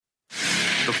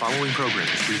The following program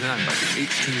is presented by the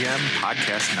HTM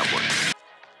Podcast Network.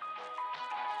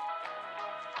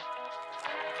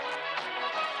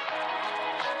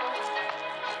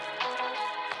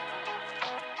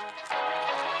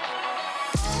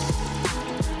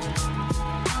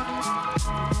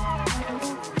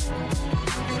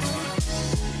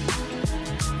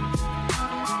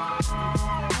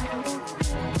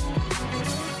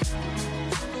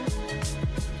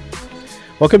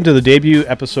 Welcome to the debut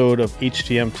episode of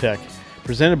HTM Tech,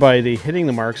 presented by the Hitting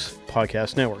the Marks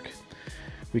Podcast Network.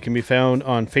 We can be found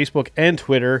on Facebook and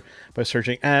Twitter by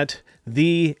searching at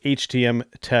the HTM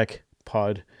Tech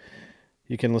Pod.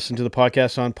 You can listen to the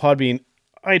podcast on Podbean,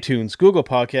 iTunes, Google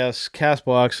Podcasts,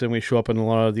 CastBox, and we show up in a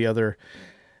lot of the other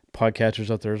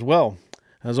podcatchers out there as well.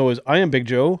 As always, I am Big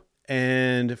Joe,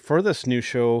 and for this new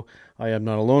show, I am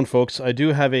not alone, folks. I do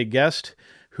have a guest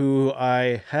who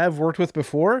I have worked with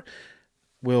before.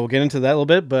 We'll get into that a little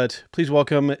bit, but please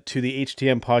welcome to the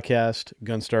HTM podcast,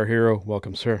 Gunstar Hero.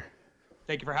 Welcome, sir.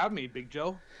 Thank you for having me, Big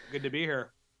Joe. Good to be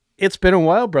here. It's been a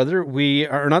while, brother. We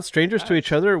are not strangers to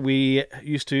each other. We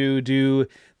used to do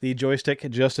the Joystick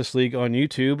Justice League on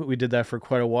YouTube. We did that for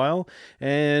quite a while,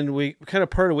 and we kind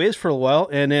of parted ways for a while,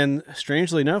 and then,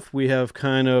 strangely enough, we have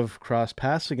kind of crossed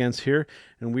paths against here,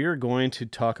 and we are going to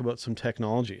talk about some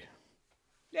technology.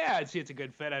 Yeah, I'd see it's a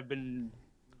good fit. I've been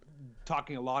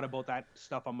talking a lot about that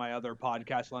stuff on my other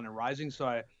podcast, London Rising, so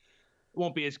I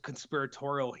won't be as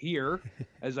conspiratorial here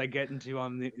as I get into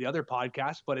on the other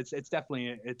podcast, but it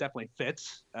definitely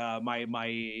fits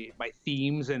my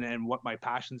themes and what my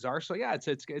passions are. So yeah,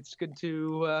 it's good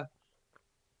to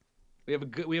we have a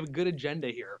good agenda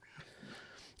here.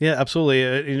 Yeah,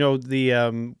 absolutely.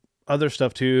 The other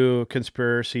stuff too,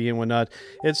 conspiracy and whatnot,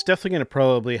 it's definitely going to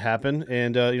probably happen.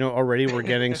 And already we're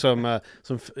getting some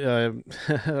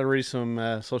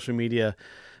social media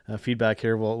feedback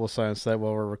here. We'll silence that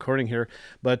while we're recording here.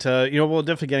 But we'll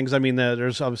definitely get, because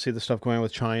there's obviously the stuff going on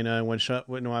with China and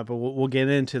whatnot. But we'll get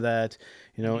into that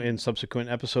in subsequent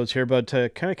episodes here. But to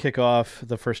kind of kick off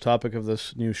the first topic of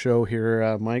this new show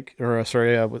here, Mike, with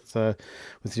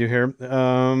you here.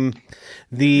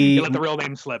 You let the real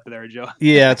name slip there, Joe.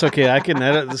 Yeah, it's okay. I can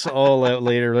edit this all out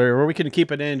later, or we can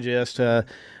keep it in.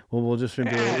 We'll just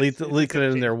maybe leak it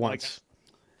in there once.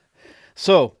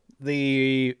 So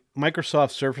the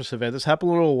Microsoft Surface event. This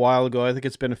happened a little while ago. I think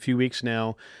it's been a few weeks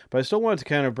now, but I still wanted to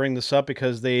kind of bring this up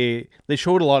because they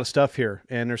showed a lot of stuff here,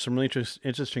 and there's some really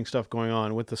interesting stuff going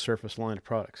on with the Surface line of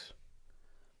products.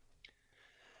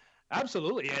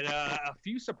 Absolutely, and a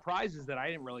few surprises that I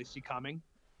didn't really see coming,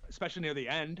 especially near the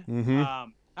end. Mm-hmm. I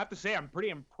have to say I'm pretty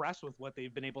impressed with what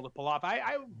they've been able to pull off.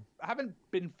 I haven't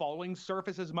been following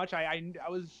Surface as much. I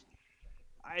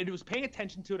was paying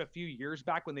attention to it a few years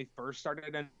back when they first started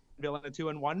unveiling the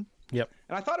 2-in-1. Yep.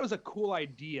 And I thought it was a cool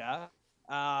idea.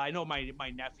 I know my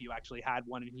nephew actually had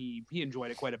one, and he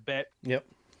enjoyed it quite a bit. Yep.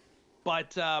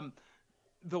 But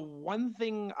the one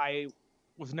thing I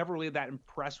was never really that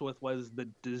impressed with was the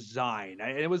design.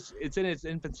 It's in its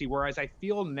infancy, whereas I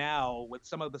feel now with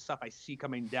some of the stuff I see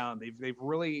coming down, they've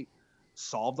really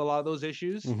solved a lot of those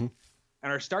issues, mm-hmm.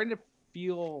 and are starting to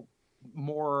feel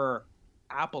more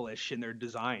Apple-ish in their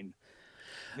design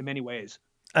in many ways.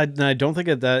 I don't think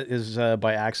that is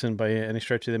by accident, by any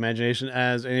stretch of the imagination,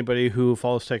 as anybody who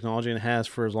follows technology and has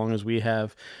for as long as we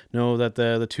have know that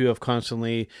the two have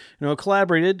constantly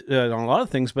collaborated on a lot of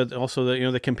things, but also that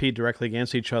they compete directly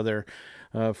against each other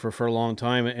for a long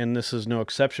time, and this is no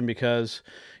exception because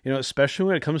especially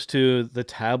when it comes to the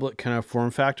tablet kind of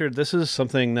form factor, this is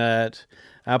something that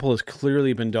Apple has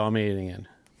clearly been dominating in.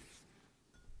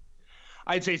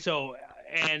 I'd say so.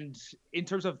 And in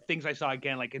terms of things I saw,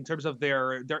 again, like in terms of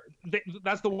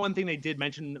that's the one thing they did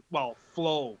mention. Well,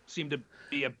 flow seemed to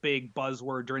be a big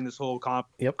buzzword during this whole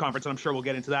conference, and I'm sure we'll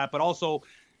get into that. But also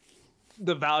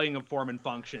the valuing of form and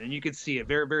function, and you could see it,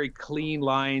 very, very clean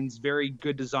lines, very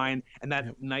good design, and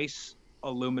that nice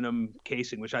aluminum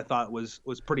casing, which I thought was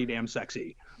pretty damn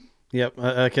sexy. Yep,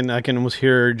 I can almost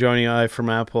hear Johnny Ive from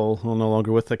Apple, well, no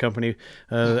longer with the company,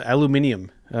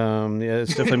 aluminium. It's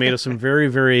definitely made of some very,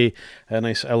 very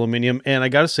nice aluminium. And I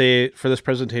got to say, for this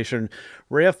presentation,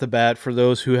 right off the bat, for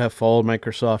those who have followed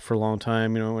Microsoft for a long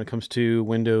time, when it comes to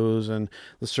Windows and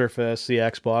the Surface, the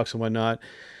Xbox and whatnot,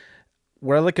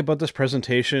 what I like about this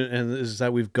presentation is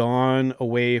that we've gone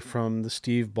away from the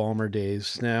Steve Ballmer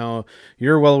days. Now,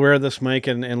 you're well aware of this, Mike,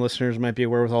 and listeners might be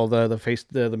aware with all the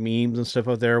memes and stuff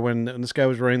out there. When this guy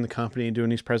was running the company and doing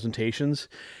these presentations,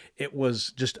 it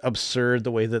was just absurd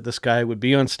the way that this guy would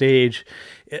be on stage.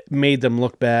 It made them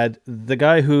look bad. The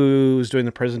guy who was doing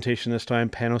the presentation this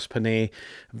time, Panos Panay,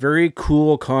 very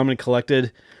cool, calm, and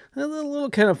collected. A little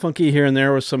kind of funky here and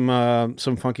there with some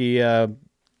funky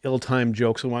ill-timed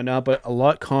jokes and whatnot, but a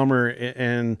lot calmer,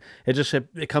 and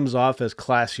it comes off as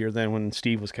classier than when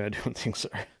Steve was kind of doing things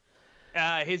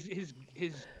there. His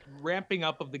ramping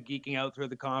up of the geeking out through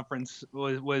the conference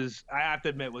was I have to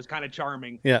admit was kind of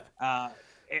charming. Yeah.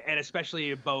 And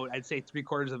especially about, I'd say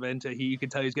 3/4 of it into, you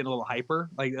could tell he's getting a little hyper,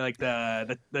 like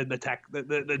the tech,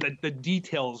 the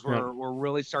details were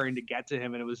really starting to get to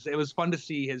him, and it was fun to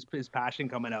see his passion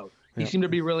coming out. He seemed to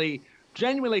be really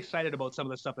genuinely excited about some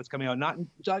of the stuff that's coming out, not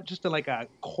just in like a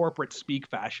corporate speak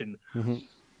fashion. Mm-hmm.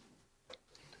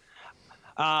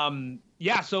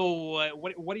 So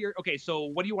what do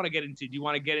you want to get into? Do you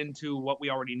want to get into what we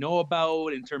already know about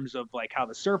in terms of like how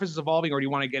the Surface is evolving, or do you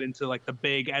want to get into like the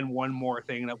big and one more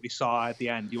thing that we saw at the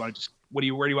end? Do you want to where do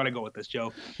you want to go with this,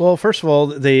 Joe? Well, first of all,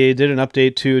 they did an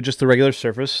update to just the regular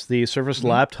Surface, the Surface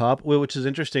laptop, which is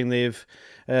interesting. They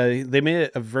made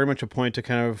it very much a point to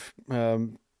kind of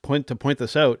point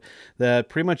this out, that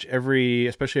pretty much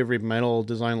especially every metal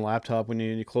design laptop, when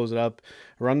you close it up,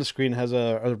 around the screen has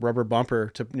a rubber bumper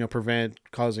to prevent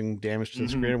causing damage to the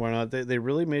screen and whatnot. They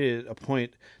really made it a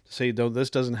point to say, no,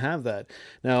 this doesn't have that.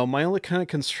 Now, my only kind of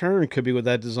concern could be with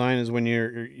that design is when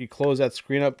you close that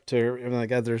screen up to everything like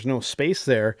that, there's no space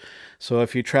there. So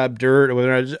if you trap dirt or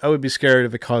whatever, I would be scared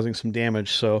of it causing some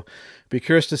damage. So be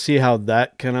curious to see how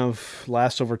that kind of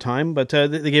lasts over time. But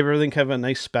they gave everything kind of a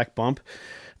nice spec bump.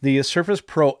 The Surface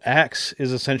Pro X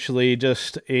is essentially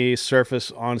just a Surface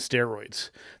on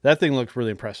steroids. That thing looks really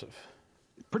impressive.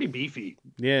 Pretty beefy.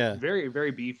 Yeah. Very,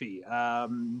 very beefy.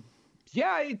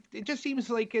 It just seems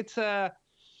like it's overall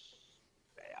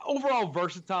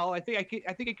versatile. I think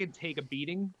it can take a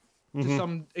beating to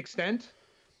some extent.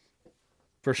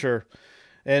 For sure.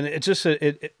 And it's just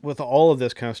with all of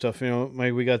this kind of stuff,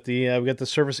 we got the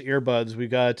Surface earbuds, we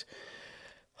got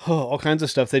all kinds of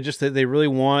stuff. They really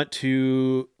want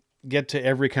to get to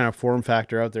every kind of form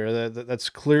factor out there. That's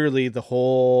clearly the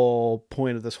whole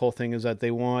point of this whole thing, is that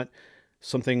they want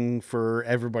something for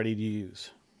everybody to use.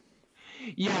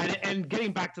 Yeah, and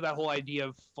getting back to that whole idea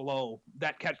of flow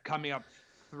that kept coming up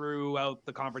throughout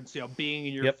the conference, being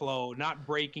in your flow, not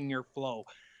breaking your flow.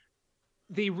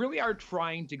 They really are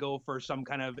trying to go for some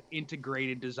kind of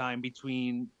integrated design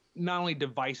between not only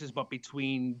devices, but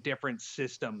between different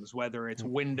systems, whether it's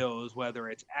Windows, whether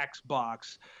it's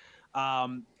Xbox,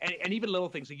 and even little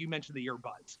things like you mentioned, the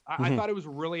earbuds. I thought it was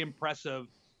really impressive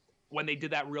when they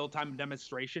did that real-time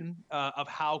demonstration of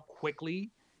how quickly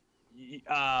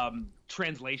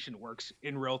translation works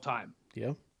in real time.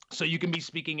 Yeah. So you can be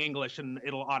speaking English and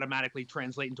it'll automatically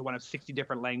translate into one of 60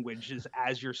 different languages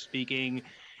as you're speaking.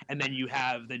 And then you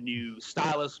have the new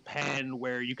stylus pen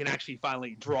where you can actually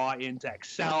finally draw into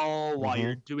Excel while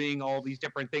you're doing all these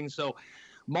different things. So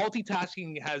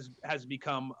multitasking has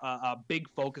become a big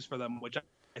focus for them, which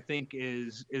I think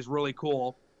is really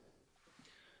cool.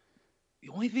 The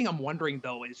only thing I'm wondering,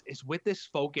 though, is with this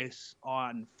focus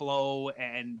on flow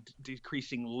and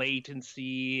decreasing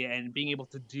latency and being able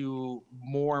to do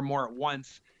more and more at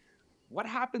once, what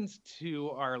happens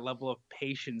to our level of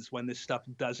patience when this stuff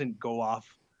doesn't go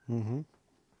off,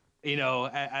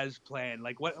 as planned?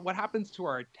 Like, what happens to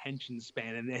our attention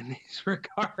span in these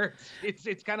regards?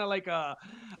 It's kind of like a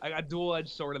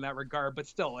dual-edged sword in that regard, but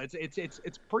still,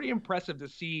 it's pretty impressive to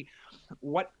see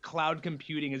what cloud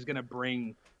computing is going to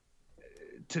bring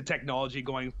to technology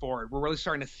going forward. We're really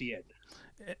starting to see it,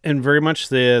 and very much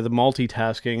the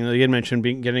multitasking. Again, mentioned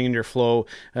getting in your flow.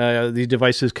 These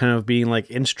devices kind of being like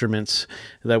instruments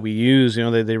that we use.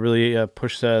 They really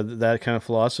push that kind of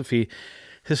philosophy.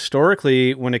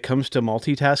 Historically, when it comes to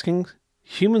multitasking,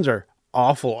 humans are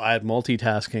awful at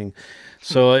multitasking.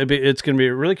 So it's going to be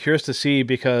really curious to see,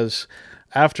 because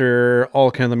after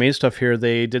all kind of the main stuff here,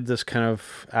 they did this kind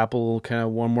of Apple kind of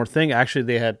one more thing. Actually,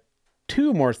 they had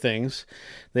two more things.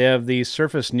 They have the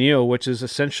Surface Neo, which is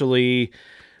essentially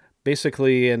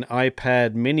basically an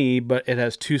iPad mini, but it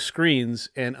has two screens.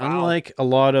 And unlike a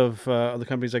lot of other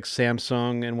companies like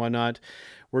Samsung and whatnot,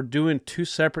 we're doing two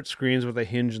separate screens with a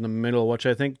hinge in the middle, which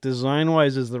I think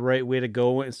design-wise is the right way to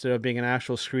go, instead of being an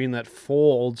actual screen that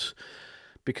folds,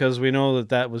 because we know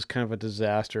that was kind of a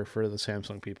disaster for the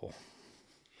Samsung people.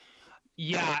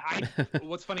 Yeah,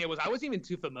 what's funny was I wasn't even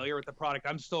too familiar with the product.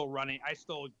 I still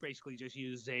basically just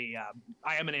use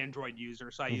I am an Android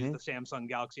user, so I use the Samsung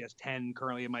Galaxy S10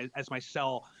 currently as my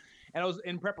cell. And I was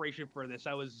in preparation for this,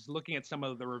 I was looking at some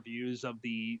of the reviews of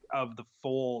the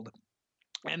Fold.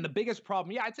 And the biggest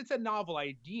problem, it's a novel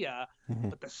idea,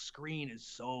 but the screen is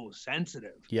so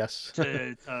sensitive. Yes.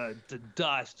 to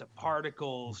dust, to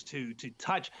particles, to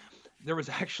touch. There was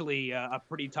actually a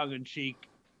pretty tongue-in-cheek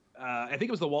I think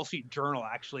it was the Wall Street Journal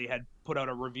actually had put out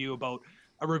a review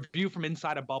from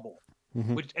inside a bubble.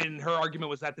 And her argument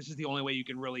was that this is the only way you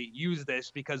can really use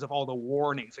this because of all the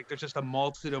warnings. Like there's just a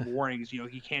multitude of warnings. You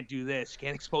can't do this, you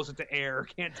can't expose it to air,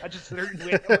 can't touch a certain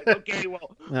way. Like, okay,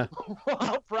 well,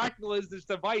 how practical is this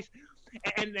device?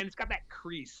 And it's got that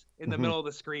crease in the middle of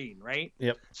the screen, right?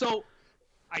 Yep. So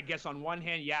I guess on one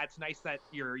hand, yeah, it's nice that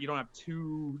you don't have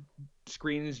two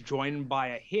screens joined by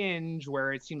a hinge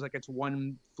where it seems like it's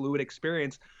one fluid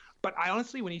experience. But I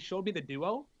honestly, when he showed me the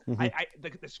Duo,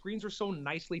 the screens were so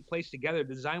nicely placed together.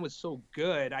 The design was so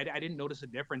good. I didn't notice a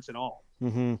difference at all.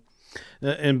 And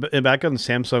back on the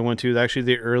Samsung one too, actually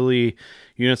the early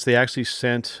units, they actually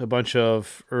sent a bunch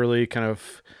of early kind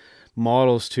of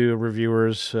models to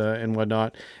reviewers and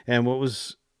whatnot. And what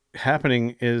was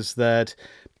happening is that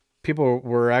people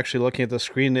were actually looking at the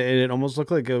screen and it almost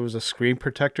looked like it was a screen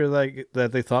protector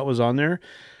that they thought was on there.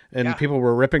 And people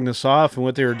were ripping this off, and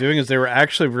what they were doing is they were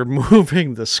actually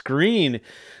removing the screen.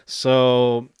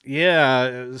 So,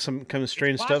 yeah, some kind of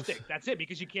strange stuff. That's it,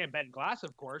 because you can't bend glass,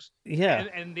 of course. Yeah.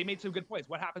 And they made some good points.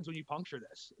 What happens when you puncture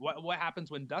this? What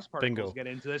happens when dust particles get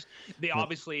into this? They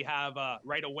obviously have,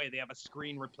 right away, they have a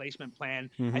screen replacement plan.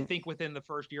 I think within the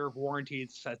first year of warranty,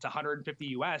 it's $150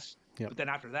 US. But then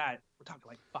after that, we're talking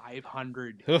like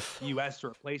 $500 US to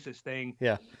replace this thing.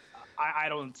 Yeah.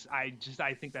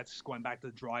 I think that's going back to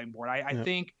the drawing board. I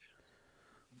think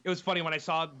it was funny when I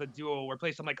saw the Duo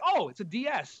replaced. I'm like, oh, it's a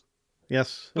DS.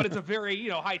 Yes. But it's a very,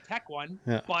 high tech one.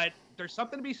 Yeah. But there's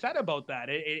something to be said about that.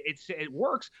 It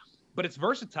works, but it's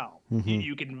versatile.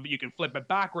 You can flip it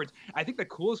backwards. I think the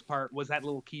coolest part was that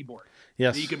little keyboard.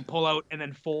 Yes. That you can pull out and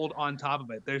then fold on top of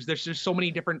it. There's just so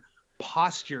many different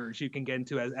postures you can get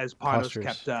into, as Panos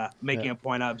kept making a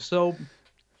point of. So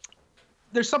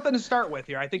there's something to start with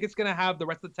here. I think it's going to have the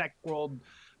rest of the tech world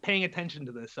paying attention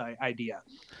to this idea.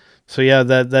 So yeah,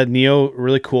 that Neo,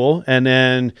 really cool. And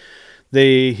then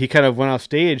he kind of went off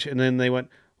stage, and then they went,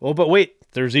 oh, but wait,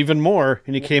 there's even more.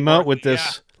 And he came out with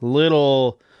this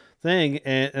little thing,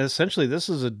 and essentially this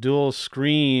is a dual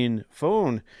screen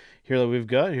phone here that we've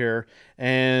got here,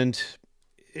 and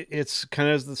it's kind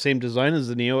of the same design as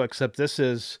the Neo, except this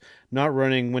is not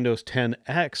running Windows 10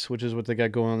 X, which is what they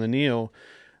got going on the Neo.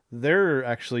 They're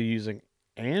actually using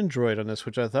Android on this,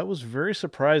 which I thought was very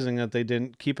surprising that they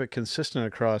didn't keep it consistent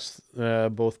across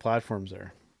both platforms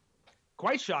there.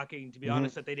 Quite shocking, to be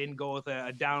honest, that they didn't go with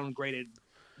a downgraded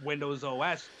Windows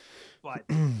OS. But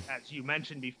as you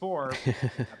mentioned before,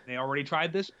 have they already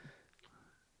tried this?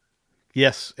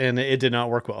 Yes, and it did not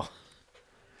work well.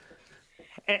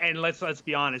 And let's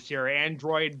be honest here.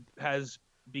 Android has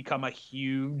become a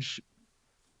huge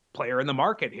player in the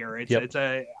market here.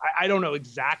 I don't know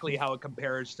exactly how it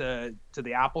compares to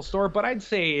the Apple Store, but I'd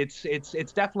say it's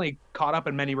definitely caught up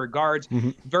in many regards,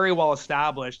 very well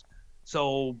established.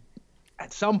 So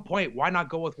at some point, why not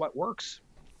go with what works?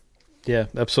 Yeah,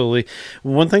 absolutely.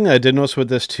 One thing that I did notice with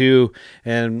this too,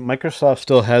 and Microsoft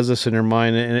still has this in their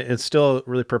mind, and it's still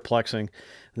really perplexing,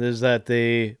 is that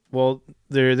they don't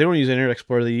use Internet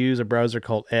Explorer. They use a browser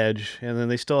called Edge, and then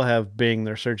they still have Bing,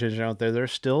 their search engine out there. They're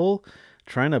still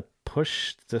trying to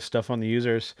push this stuff on the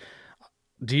users.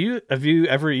 Have you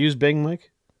ever used Bing,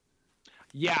 Mike?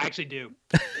 Yeah, I actually do.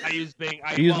 I use Bing.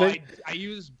 I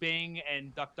use Bing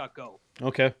and DuckDuckGo.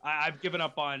 Okay. I've given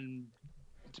up on,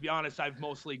 to be honest, I've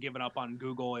mostly given up on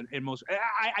Google and most.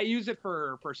 I use it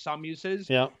for some uses.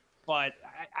 Yeah. But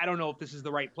I don't know if this is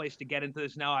the right place to get into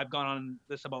this now. I've gone on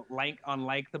this about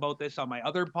length about this on my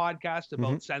other podcast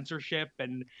about censorship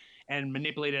and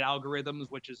manipulated algorithms,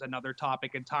 which is another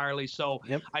topic entirely. So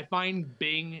I find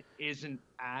Bing isn't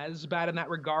as bad in that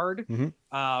regard. And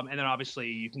then obviously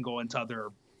you can go into other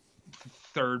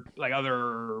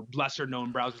lesser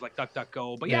known browsers like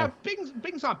DuckDuckGo. But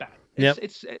Bing's not bad.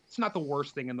 It's not the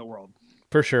worst thing in the world.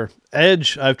 For sure.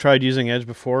 Edge, I've tried using Edge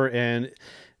before, and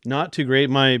not too great.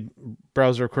 My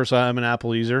browser, of course, I'm an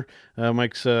Apple user.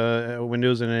 Mike's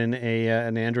Windows and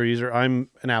an Android user. I'm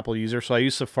an Apple user, so I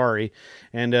use Safari,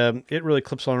 and it really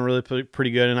clips on really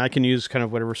pretty good. And I can use kind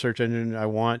of whatever search engine I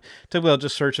want. Typically, I'll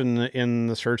just search in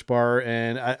the search bar,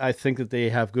 and I think that they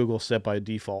have Google set by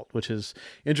default, which is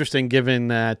interesting given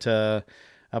that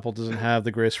Apple doesn't have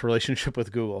the greatest relationship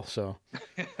with Google. So,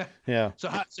 yeah.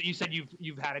 So you said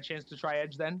you've had a chance to try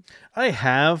Edge then? I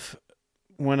have,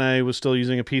 when I was still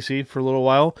using a PC for a little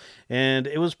while, and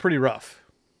it was pretty rough.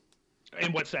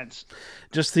 In what sense?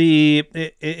 Just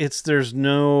it just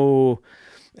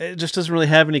doesn't really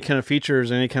have any kind of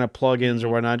features, any kind of plugins or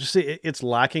whatnot. Just it's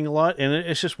lacking a lot, and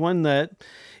it's just it's one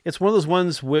of those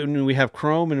ones when we have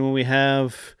Chrome and when we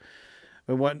have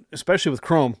especially with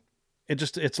Chrome,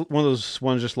 it's one of those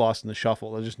ones just lost in the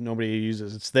shuffle. That just nobody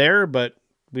uses. It's there, but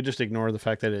we just ignore the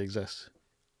fact that it exists.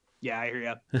 Yeah, I hear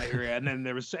you. And then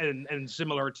there was, and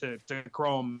similar to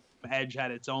Chrome, Edge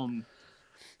had its own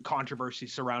controversy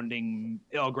surrounding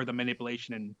algorithm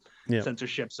manipulation and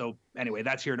censorship. So anyway,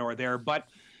 that's here nor there. But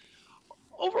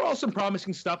overall, some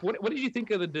promising stuff. What did you think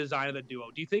of the design of the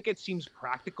Duo? Do you think it seems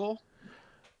practical?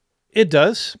 It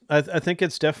does. I think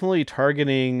it's definitely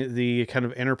targeting the kind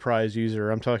of enterprise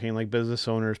user. I'm talking like business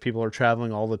owners, people are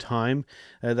traveling all the time.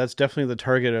 That's definitely the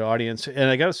targeted audience. And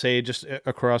I got to say, just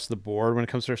across the board, when it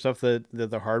comes to their stuff,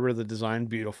 the hardware, the design,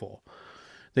 beautiful.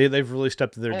 They've really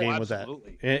stepped their game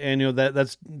absolutely. With that. And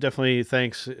that's definitely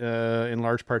thanks in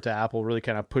large part to Apple really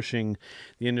kind of pushing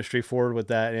the industry forward with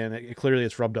that. And clearly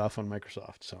it's rubbed off on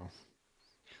Microsoft. So.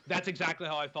 That's exactly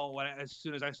how I felt as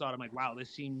soon as I saw it. I'm like, wow,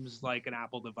 this seems like an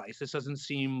Apple device. This doesn't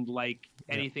seem like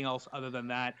anything else other than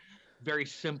that. Very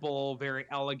simple, very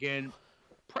elegant.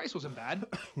 Price wasn't bad.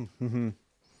 Mm-hmm.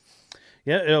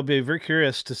 Yeah, it'll be very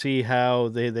curious to see how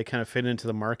they kind of fit into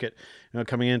the market,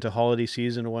 coming into holiday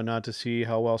season and whatnot, to see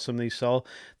how well some of these sell.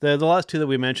 The last two that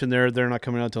we mentioned, they're not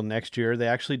coming out until next year. They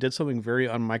actually did something very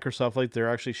un-Microsoft like. They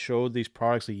actually showed these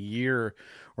products a year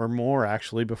or more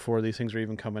actually before these things were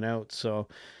even coming out. So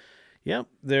yeah,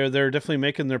 they're definitely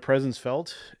making their presence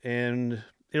felt, and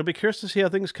it'll be curious to see how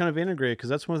things kind of integrate, because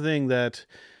that's one thing that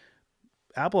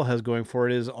Apple has going for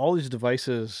it is all these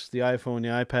devices, the iPhone, the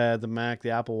iPad, the Mac, the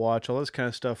Apple Watch, all this kind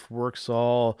of stuff works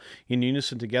all in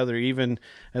unison together. Even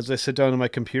as I sit down to my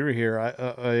computer here,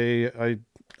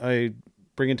 I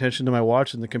bring attention to my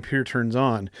watch and the computer turns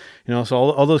on. So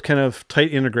all those kind of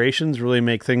tight integrations really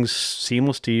make things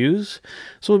seamless to use.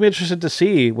 So we'll be interested to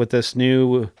see with this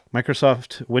new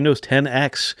Microsoft Windows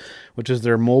 10X, which is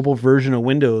their mobile version of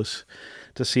Windows,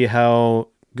 to see how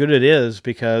good it is,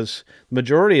 because the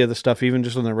majority of the stuff, even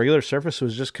just on the regular Surface,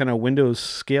 was just kind of Windows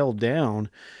scaled down.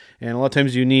 And a lot of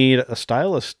times you need a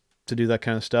stylus to do that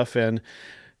kind of stuff. And,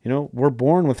 we're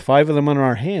born with 5 of them on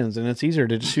our hands, and it's easier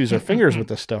to just use our fingers with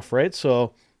this stuff, right?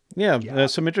 So,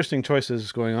 there's some interesting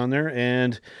choices going on there.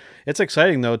 And it's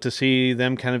exciting, though, to see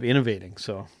them kind of innovating.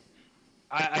 So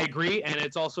I agree, and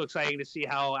it's also exciting to see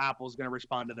how Apple's going to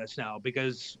respond to this now,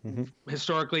 because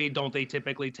historically, don't they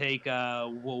typically take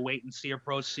we'll wait and see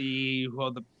approach, see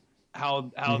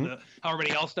how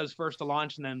everybody else does first to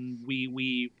launch, and then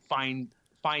we fine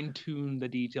tune the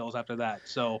details after that.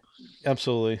 So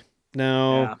absolutely.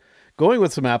 Now, going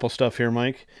with some Apple stuff here,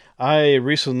 Mike.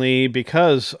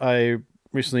 Because I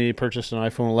recently purchased an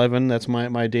iPhone 11. That's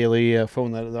my daily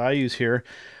phone that I use here.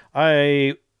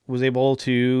 I was able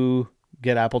to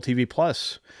get Apple TV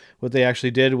Plus. What they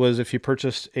actually did was, if you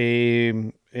purchased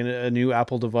a new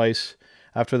Apple device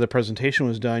after the presentation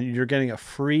was done, you're getting a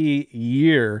free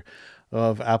year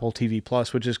of Apple TV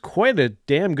Plus, which is quite a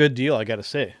damn good deal, I got to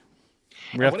say.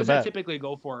 What does that typically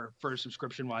go for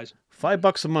subscription wise?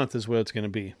 $5 a month is what it's going to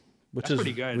be, which is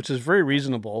pretty good. Which is very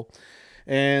reasonable.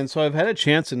 And so I've had a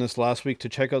chance in this last week to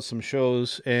check out some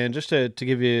shows, and just to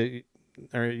give you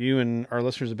and our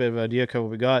listeners a bit of an idea of what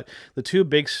we got. The two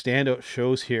big standout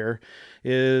shows here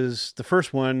is, the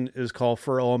first one is called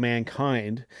For All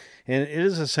Mankind, and it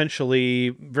is essentially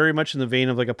very much in the vein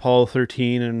of like Apollo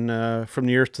 13 and From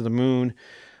the Earth to the Moon,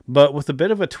 but with a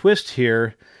bit of a twist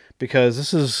here, because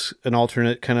this is an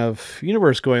alternate kind of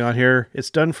universe going on here.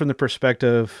 It's done from the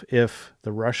perspective if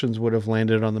the Russians would have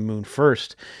landed on the moon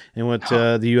first, and what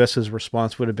the U.S.'s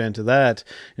response would have been to that.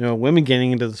 Women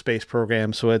getting into the space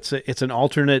program. So it's an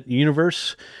alternate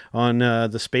universe on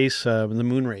the space, the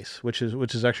moon race, which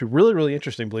is actually really, really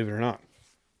interesting, believe it or not.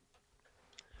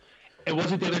 It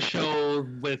wasn't the other show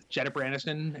with Jennifer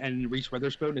Aniston and Reese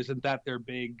Witherspoon. Isn't that their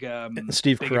big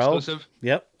Steve big Carell? Exclusive?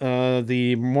 Yep.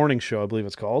 The morning show, I believe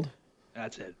it's called.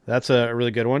 That's it. That's a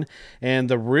really good one. And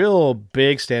the real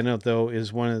big standout, though,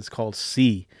 is one that's called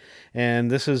C. And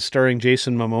this is starring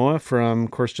Jason Momoa from,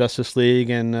 of course, Justice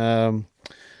League and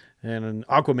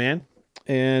Aquaman.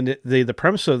 And the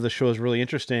premise of the show is really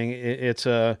interesting. It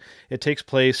takes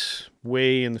place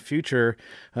way in the future.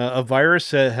 A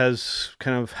virus that has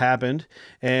kind of happened,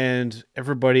 and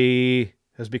everybody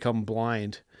has become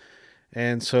blind.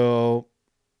 And so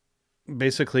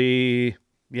basically,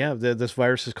 this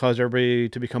virus has caused everybody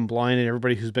to become blind, and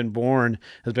everybody who's been born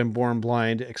has been born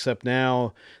blind, except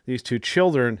now these two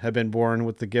children have been born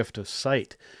with the gift of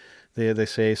sight, they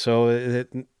say. So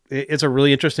it's a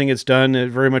really interesting, it's done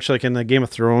very much like in the Game of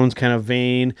Thrones kind of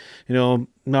vein,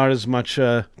 not as much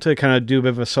to kind of do a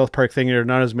bit of a South Park thing. There are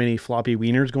not as many floppy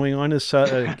wieners going on as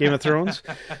Game of Thrones,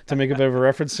 to make a bit of a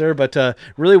reference there, but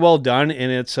really well done.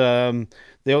 And it's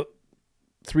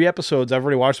 3 episodes, I've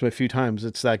already watched them a few times.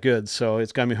 It's that good. So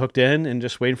it's got me hooked in and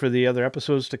just waiting for the other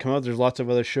episodes to come out. There's lots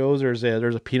of other shows. There's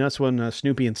a Peanuts one,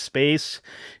 Snoopy in Space.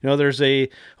 There's a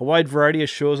wide variety of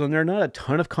shows on there. Not a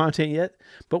ton of content yet,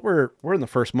 but we're in the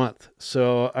first month.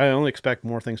 So I only expect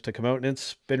more things to come out, and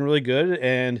it's been really good.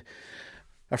 And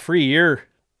a free year,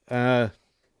 well,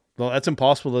 that's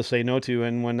impossible to say no to.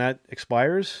 And when that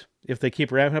expires, if they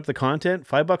keep ramping up the content,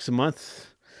 $5 a month,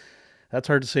 that's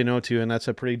hard to say no to, and that's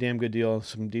a pretty damn good deal.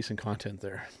 Some decent content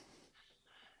there.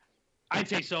 I'd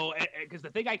say so, because the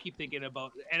thing I keep thinking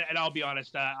about, and I'll be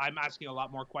honest, I'm asking a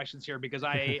lot more questions here because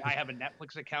I have a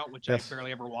Netflix account, which yes. I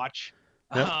barely ever watch.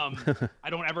 Yep. I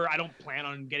don't plan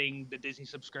on getting the Disney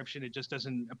subscription. It just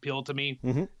doesn't appeal to me.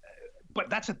 Mm-hmm. But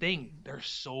that's the thing. There's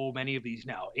so many of these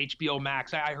now. HBO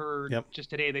Max. I heard just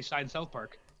today they signed South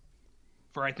Park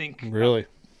for, I think, really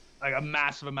like a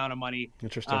massive amount of money.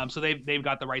 Interesting. So they've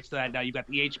got the rights to that now. You got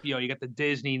the HBO, you got the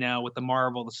Disney now with the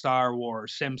Marvel, the Star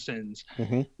Wars, Simpsons,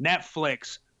 mm-hmm.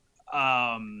 Netflix,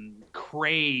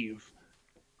 Crave,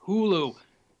 Hulu.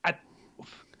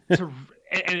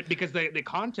 And because the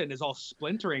content is all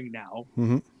splintering now.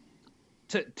 Mm-hmm.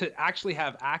 To actually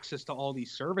have access to all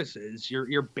these services,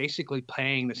 you're basically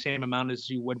paying the same amount as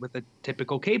you would with a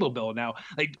typical cable bill now.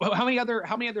 Like, how many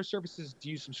other services do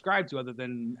you subscribe to other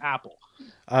than Apple?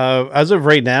 As of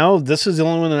right now, this is the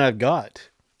only one that I've got.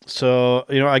 So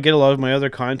I get a lot of my other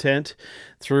content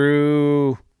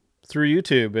through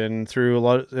YouTube and through a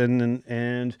lot,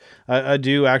 and I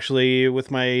do actually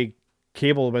with my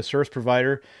cable, my service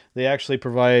provider. They actually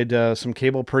provide some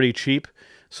cable pretty cheap.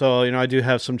 So, I do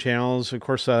have some channels. Of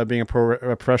course, being a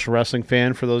professional wrestling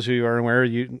fan, for those of you who aren't aware,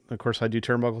 of course, I do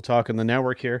Turnbuckle Talk on the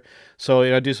network here. So,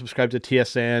 I do subscribe to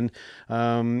TSN.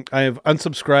 I have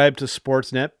unsubscribed to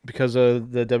Sportsnet because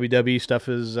of the WWE stuff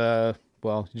is,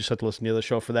 well, you just have to listen to the other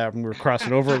show for that. We're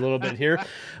crossing over a little bit here.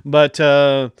 But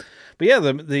yeah,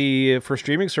 the for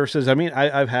streaming services, I mean,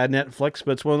 I've had Netflix,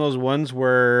 but it's one of those ones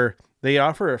where they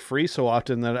offer it free so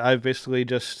often that I've basically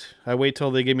I wait till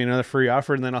they give me another free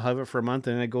offer and then I'll have it for a month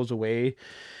and it goes away,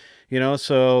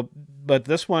 so, but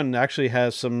this one actually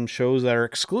has some shows that are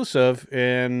exclusive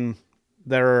and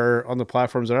that are on the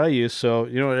platforms that I use. So,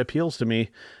 it appeals to me.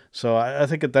 So I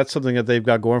think that's something that they've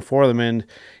got going for them, and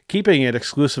keeping it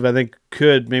exclusive, I think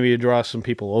could maybe draw some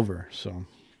people over. So,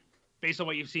 based on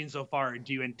what you've seen so far,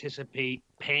 do you anticipate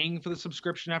paying for the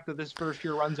subscription after this first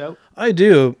year runs out? I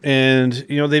do. And,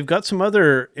 they've got some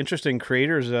other interesting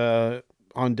creators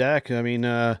on deck. I mean,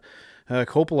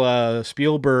 Coppola,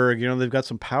 Spielberg, they've got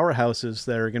some powerhouses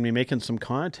that are going to be making some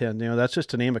content. That's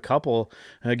just to name a couple.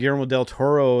 Guillermo del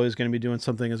Toro is going to be doing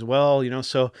something as well.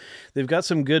 So they've got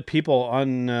some good people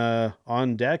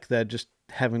on deck that just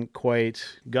haven't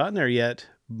quite gotten there yet.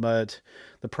 But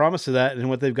the promise of that and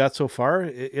what they've got so far,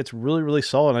 it's really, really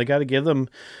solid. I got to give them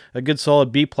a good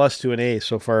solid B+ to an A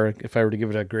so far if I were to give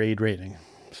it a grade rating.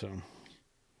 So,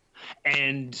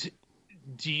 and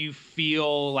do you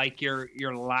feel like you're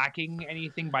lacking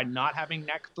anything by not having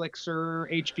Netflix or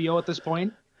HBO at this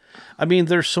point? I mean,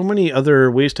 there's so many other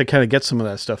ways to kind of get some of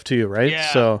that stuff too, right?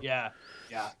 Yeah, so yeah,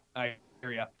 I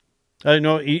hear you. I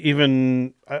know.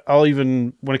 I'll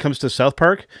even when it comes to South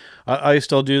Park, I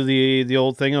still do the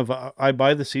old thing of I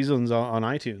buy the seasons on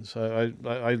iTunes.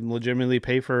 I legitimately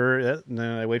pay for it, and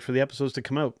then I wait for the episodes to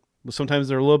come out. Sometimes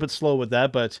they're a little bit slow with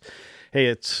that, but hey,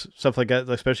 it's stuff like that,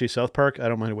 especially South Park. I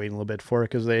don't mind waiting a little bit for it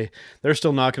because they're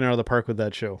still knocking it out of the park with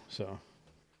that show. So.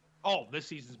 Oh, this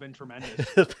season's been tremendous.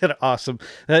 It's been awesome.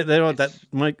 They don't that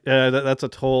Mike. That's a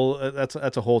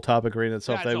whole topic right in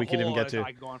itself that we can even get to.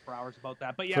 I could go on for hours about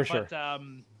that, but yeah, for sure.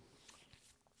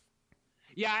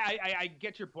 I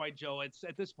get your point, Joe. It's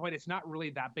at this point, it's not really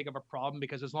that big of a problem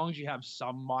because as long as you have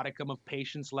some modicum of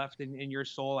patience left in your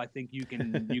soul, I think you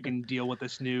can deal with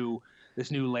this new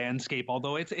landscape.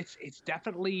 Although it's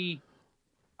definitely,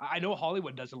 I know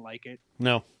Hollywood doesn't like it.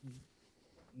 No,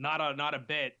 not a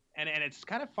bit. And it's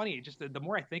kind of funny. Just the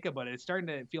more I think about it, it's starting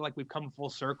to feel like we've come full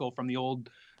circle from the old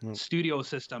studio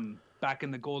system back in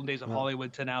the golden days of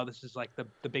Hollywood to now. This is like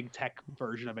the big tech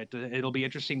version of it. It'll be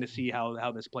interesting to see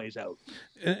how this plays out.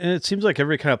 And it seems like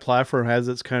every kind of platform has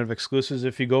its kind of exclusives.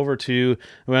 If you go over to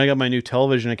when I got my new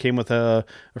television, it came with a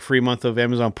free month of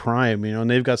Amazon Prime. And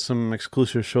they've got some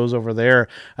exclusive shows over there.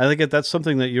 I think that's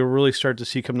something that you'll really start to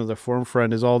see come to the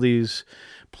forefront. Is all these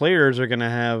players are going to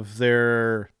have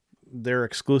their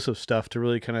exclusive stuff to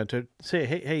really kind of to say,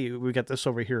 hey, we got this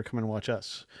over here. Come and watch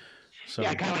us. So.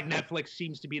 Yeah, kind of like Netflix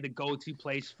seems to be the go-to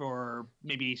place for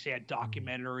maybe say a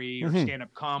documentary or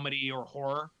stand-up comedy or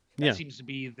horror. That seems to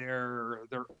be their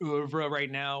oeuvre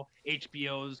right now.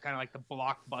 HBO is kind of like the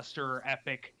blockbuster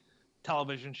epic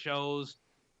television shows.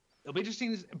 It'll be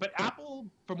interesting. But Apple,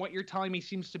 from what you're telling me,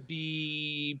 seems to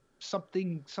be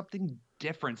something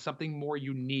different, something more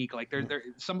unique. Like there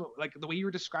some, like the way you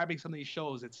were describing some of these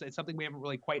shows, it's something we haven't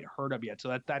really quite heard of yet. So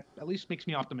that at least makes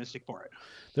me optimistic for it.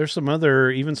 There's some other,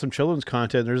 even some children's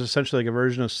content. There's essentially like a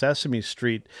version of Sesame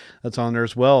Street that's on there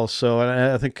as well. So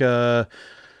I think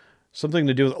something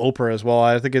to do with Oprah as well.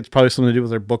 I think it's probably something to do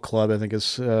with their book club. I think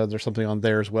it's there's something on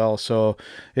there as well. So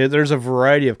there's a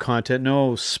variety of content.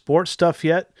 No sports stuff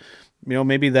yet.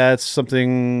 Maybe that's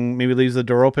something. Maybe leaves the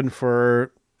door open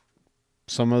for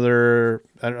some other.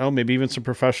 I don't know. Maybe even some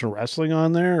professional wrestling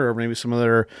on there, or maybe some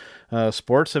other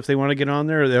sports if they want to get on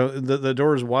there. The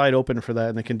door is wide open for that,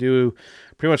 and they can do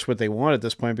pretty much what they want at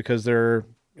this point because they're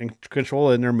in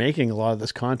control and they're making a lot of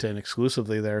this content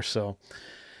exclusively there. So.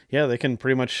 Yeah, they can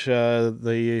pretty much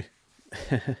the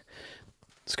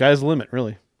sky's the limit,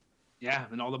 really. Yeah,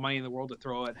 and all the money in the world to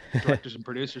throw at directors and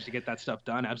producers to get that stuff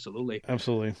done. Absolutely.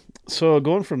 Absolutely. So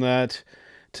going from that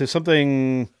to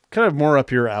something kind of more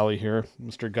up your alley here,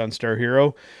 Mr. Gunstar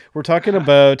Hero, we're talking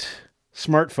about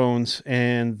smartphones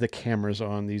and the cameras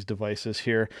on these devices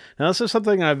here. Now, this is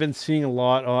something I've been seeing a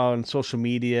lot on social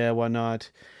media,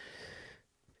 whatnot.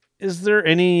 Is there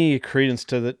any credence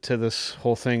to this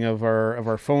whole thing of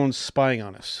our phones spying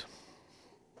on us?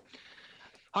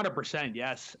 100%,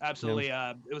 yes, absolutely.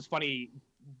 Yeah. It was funny.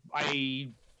 I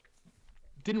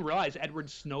didn't realize Edward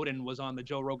Snowden was on the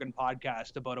Joe Rogan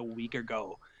podcast about a week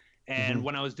ago, and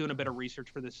when I was doing a bit of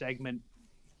research for the segment,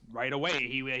 right away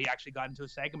he actually got into a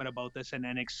segment about this and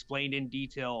then explained in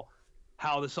detail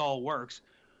how this all works.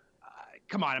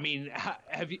 Come on, I mean,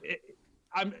 have you?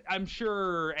 I'm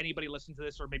sure anybody listening to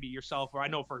this, or maybe yourself, or I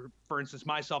know for instance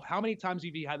myself, how many times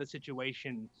have you had the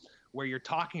situation where you're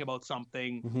talking about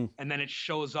something and then it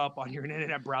shows up on your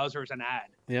internet browser as an ad?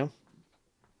 Yeah,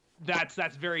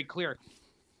 that's very clear.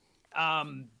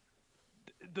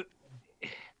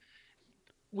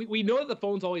 We know that the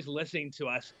phone's always listening to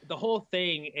us. The whole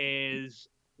thing is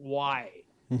why,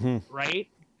 right?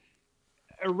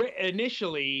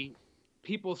 Initially,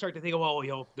 people start to think,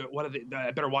 oh,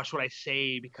 I better watch what I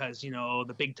say because,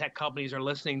 the big tech companies are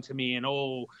listening to me and,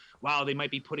 oh, wow, they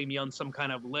might be putting me on some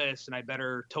kind of list and I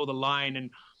better toe the line. And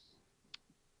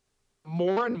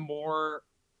more,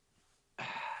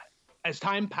 as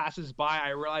time passes by, I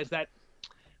realize that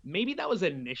maybe that was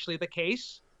initially the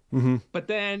case. But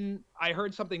then I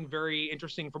heard something very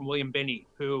interesting from William Binney,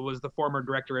 who was the former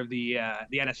director of the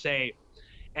NSA.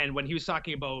 And when he was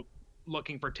talking about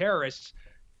looking for terrorists,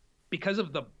 because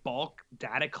of the bulk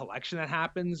data collection that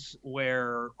happens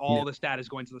where all this data is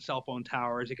going to the cell phone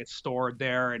towers, it gets stored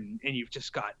there, and you've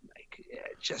just got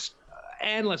just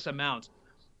endless amounts.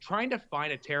 Trying to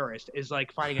find a terrorist is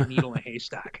like finding a needle in a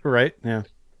haystack. Right, yeah.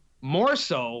 More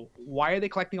so, why are they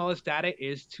collecting all this data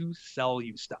is to sell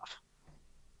you stuff.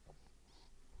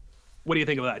 What do you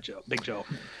think of that, Big Joe?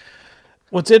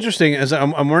 What's interesting is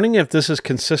I'm wondering if this is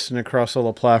consistent across all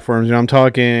the platforms. I'm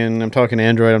talking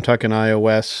Android, I'm talking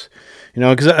iOS.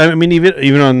 Because I mean,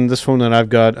 even on this phone that I've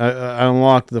got, I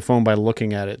unlocked the phone by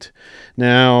looking at it.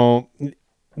 Now,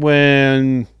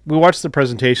 when we watch the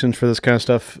presentations for this kind of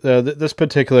stuff, this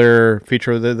particular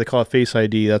feature, they call it Face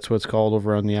ID. That's what it's called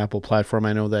over on the Apple platform.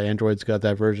 I know that Android's got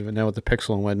that version of it now with the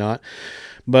Pixel and whatnot.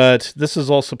 But this is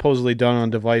all supposedly done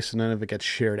on device, and none of it gets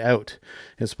shared out.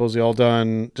 It's supposedly all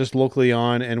done just locally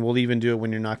on, and we'll even do it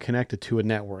when you're not connected to a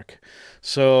network.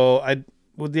 So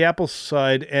with the Apple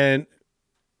side, and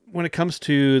when it comes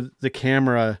to the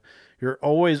camera, you're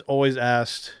always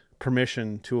asked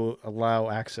permission to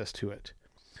allow access to it.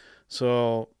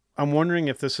 So I'm wondering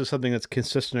if this is something that's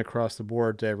consistent across the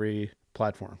board to every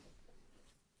platform.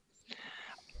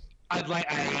 I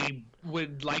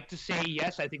would like to say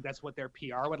yes. I think that's what their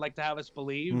PR would like to have us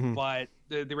believe, but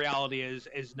the reality is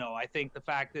no. I think the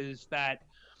fact is that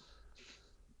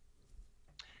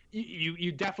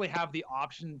you definitely have the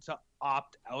option to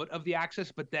opt out of the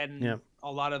access, but then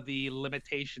a lot of the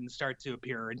limitations start to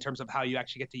appear in terms of how you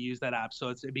actually get to use that app. So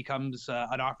it becomes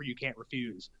an offer you can't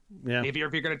refuse. Yeah. If you're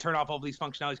going to turn off all these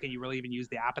functionalities, can you really even use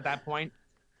the app at that point?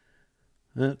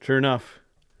 True enough.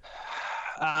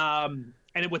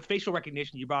 And with facial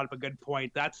recognition, you brought up a good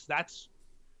point. That's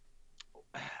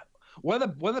one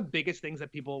of the biggest things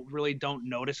that people really don't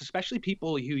notice, especially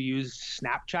people who use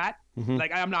Snapchat.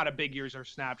 Like, I'm not a big user of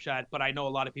Snapchat, but I know a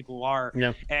lot of people are.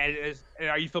 Yeah. And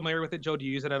are you familiar with it, Joe? Do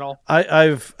you use it at all?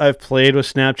 I've played with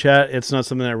Snapchat. It's not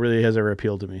something that really has ever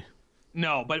appealed to me.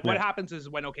 No, but what happens is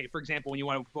when, for example, when you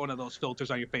want to put one of those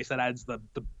filters on your face that adds the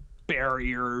bear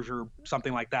ears or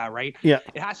something like that, right? Yeah.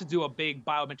 It has to do a big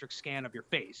biometric scan of your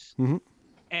face.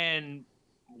 And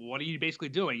what are you basically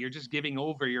doing? You're just giving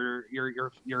over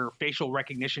your facial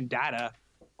recognition data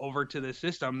over to the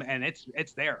system, and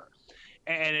it's there.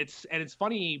 And it's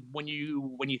funny when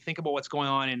you think about what's going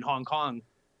on in Hong Kong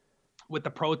with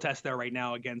the protests there right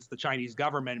now against the Chinese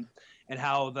government, and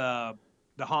how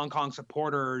the Hong Kong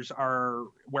supporters are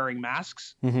wearing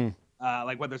masks,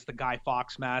 like whether it's the Guy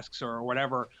Fawkes masks or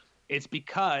whatever. It's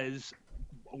because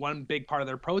one big part of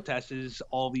their protest is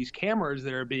all these cameras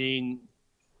that are being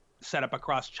set up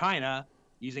across China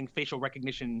using facial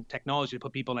recognition technology to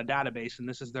put people in a database, and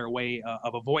this is their way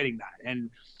of avoiding that. And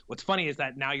what's funny is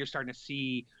that now you're starting to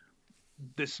see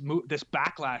this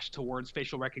backlash towards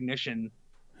facial recognition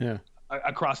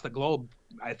across the globe,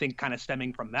 I think kind of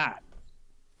stemming from that.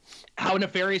 How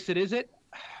nefarious is it?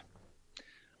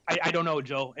 I don't know,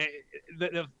 Joe.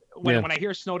 When I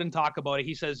hear Snowden talk about it,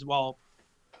 he says, well,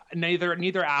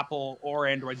 neither Apple or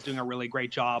Android's doing a really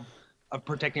great job of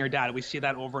protecting your data. We see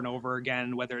that over and over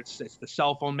again, whether it's the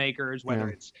cell phone makers, whether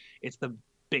it's the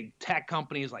big tech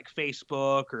companies like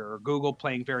Facebook or Google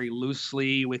playing very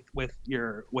loosely with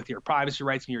your privacy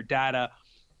rights and your data.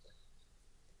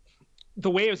 The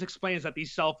way it was explained is that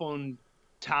these cell phone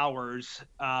towers,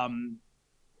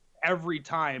 every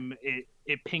time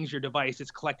it pings your device,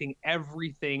 it's collecting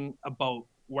everything about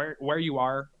where you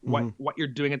are, what you're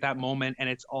doing at that moment, and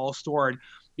it's all stored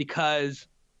because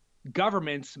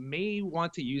governments may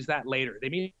want to use that later. They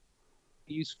may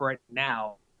use for it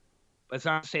now, but it's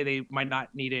not to say they might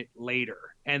not need it later.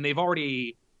 And they've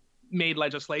already made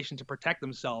legislation to protect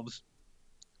themselves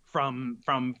from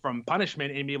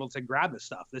punishment and be able to grab this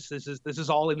stuff. This is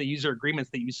all in the user agreements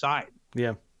that you sign.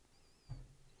 Yeah.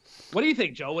 What do you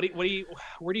think, Joe?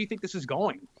 Where do you think this is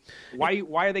going? Why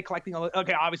are they collecting all?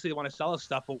 Okay, obviously they want to sell us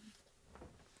stuff, but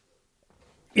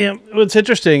yeah, what's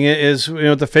interesting is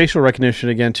the facial recognition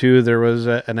again too. There was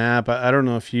an app. I don't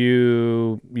know if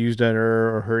you used it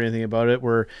or heard anything about it.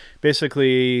 Where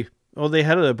basically, they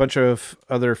had a bunch of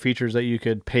other features that you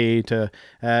could pay to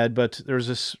add, but there was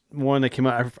this one that came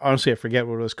out. Honestly, I forget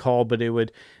what it was called, but it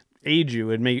would age you.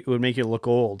 It would make you look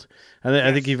old. And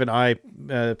I think even I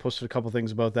posted a couple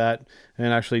things about that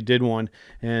and actually did one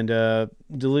and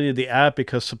deleted the app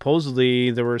because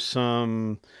supposedly there were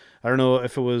some. I don't know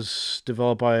if it was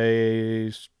developed by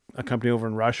a company over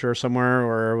in Russia or somewhere,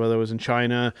 or whether it was in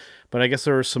China, but I guess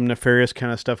there was some nefarious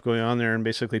kind of stuff going on there, and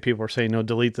basically people were saying, no,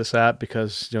 delete this app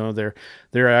because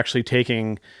they're actually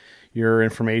taking your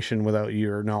information without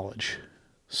your knowledge.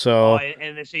 So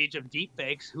in this age of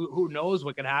deepfakes, who knows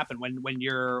what could happen when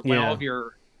all of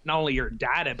your, not only your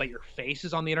data but your face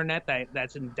is on the internet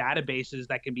that's in databases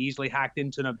that can be easily hacked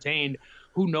into and obtained.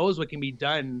 Who knows what can be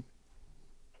done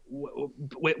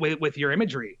with your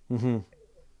imagery. And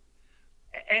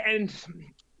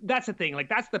that's the thing, like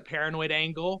that's the paranoid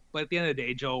angle, but at the end of the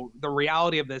day, Joe, the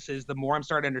reality of this is, the more I'm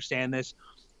starting to understand this,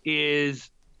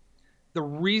 is the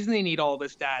reason they need all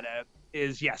this data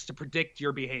is, yes, to predict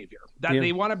your behavior.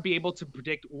 They want to be able to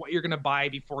predict what you're going to buy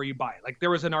before you buy it. Like there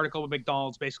was an article with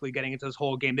McDonald's basically getting into this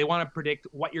whole game. They want to predict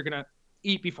what you're going to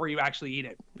eat before you actually eat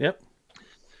it. Yep.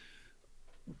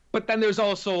 But then there's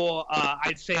also,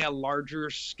 I'd say, a larger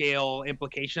scale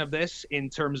implication of this in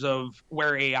terms of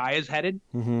where AI is headed.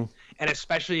 And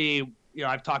especially,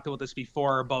 I've talked about this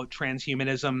before about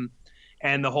transhumanism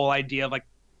and the whole idea of like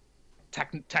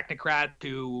technocrat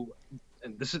who,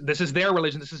 and this is their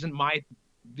religion.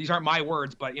 These aren't my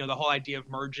words, but the whole idea of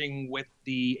merging with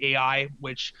the AI,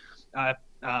 which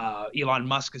Elon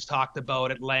Musk has talked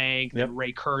about at length, and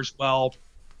Ray Kurzweil.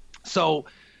 So,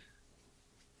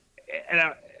 and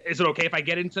is it okay if I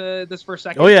get into this for a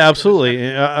second? Oh yeah,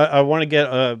 absolutely. I want to get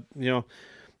a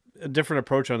different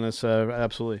approach on this.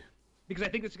 Absolutely. Because I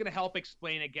think this is going to help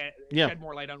explain again, shed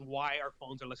more light on why our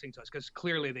phones are listening to us, because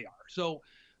clearly they are. So,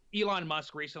 Elon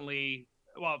Musk recently,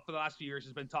 for the last few years,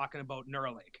 has been talking about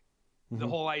Neuralink, the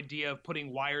whole idea of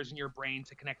putting wires in your brain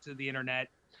to connect to the internet,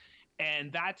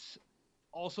 and that's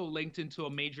also linked into a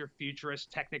major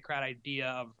futurist technocrat idea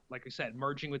of, like I said,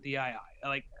 merging with the AI,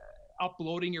 like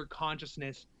uploading your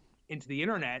consciousness into the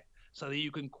internet so that you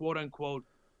can quote unquote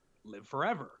live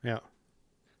forever. Yeah.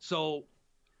 So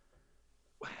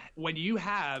when you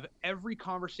have every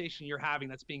conversation you're having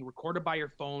that's being recorded by your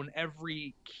phone,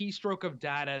 every keystroke of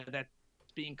data that's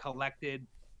being collected,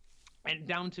 and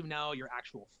down to now your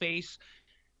actual face,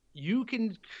 you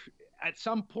can, at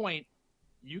some point,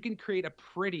 you can create a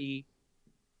pretty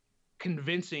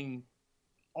convincing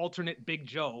alternate Big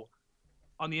Joe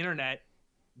on the internet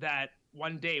that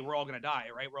one day we're all going to die,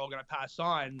 right? We're all going to pass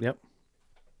on. Yep.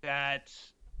 That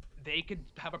they could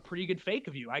have a pretty good fake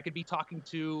of you. I could be talking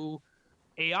to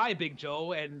AI Big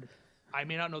Joe, and I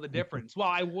may not know the difference. Well,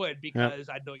 I would, because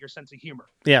I know your sense of humor.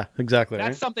 Yeah, exactly. That's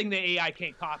right? something the AI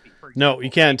can't copy. For example, No, you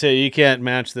can't. You can't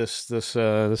match this sense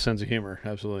of humor.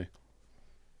 Absolutely.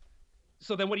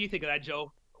 So then, what do you think of that,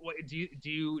 Joe? What do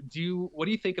you what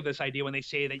do you think of this idea when they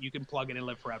say that you can plug in and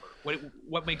live forever?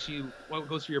 What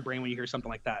goes through your brain when you hear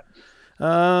something like that?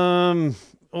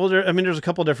 Well, there's a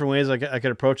couple different ways I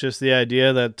could approach this. The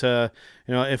idea that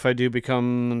if I do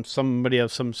become somebody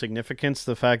of some significance,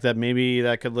 the fact that maybe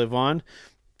that could live on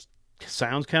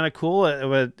sounds kind of cool.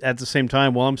 But at the same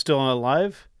time, while I'm still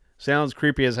alive, sounds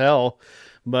creepy as hell.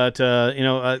 But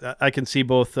I can see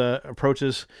both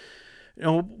approaches.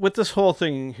 With this whole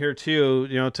thing here too,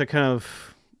 to kind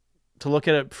of to look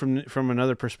at it from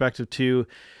another perspective too.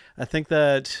 I think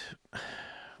that,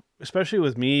 especially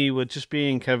with me, with just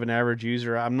being kind of an average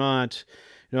user, I'm not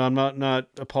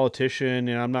a politician,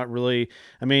 and I'm not really.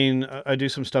 I mean, I do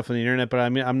some stuff on the internet, but I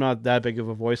mean, I'm not that big of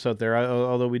a voice out there.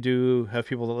 Although we do have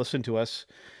people that listen to us.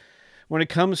 When it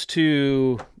comes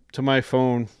to my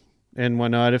phone and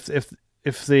whatnot, if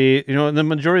the the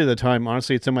majority of the time,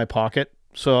 honestly, it's in my pocket.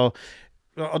 So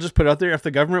I'll just put it out there. If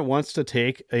the government wants to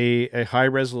take a high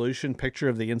resolution picture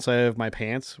of the inside of my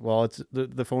pants while it's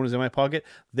the phone is in my pocket,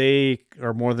 they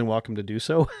are more than welcome to do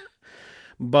so.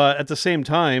 But at the same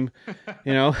time,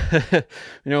 when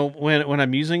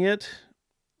I'm using it,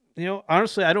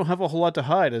 honestly, I don't have a whole lot to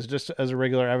hide as a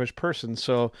regular average person.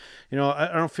 So, I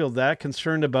don't feel that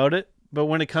concerned about it. But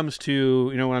when it comes to,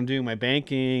 when I'm doing my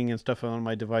banking and stuff on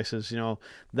my devices,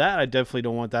 that I definitely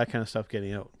don't want that kind of stuff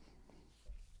getting out.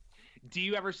 Do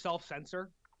you ever self-censor,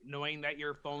 knowing that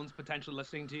your phone's potentially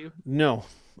listening to you? No,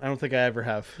 I don't think I ever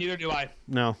have. Neither do I.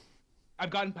 No. I've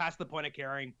gotten past the point of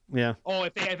caring. Yeah. Oh,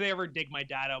 if they ever dig my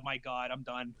data, oh my God, I'm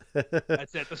done.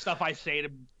 That's it. The stuff I say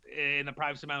in the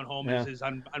privacy of my own home is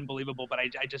unbelievable. But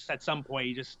I just, at some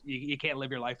point, you can't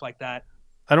live your life like that.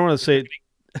 I don't want to say,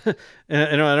 I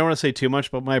don't want to say too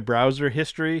much, but my browser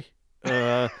history,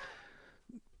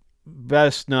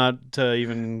 best not to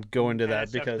even go into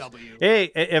that, because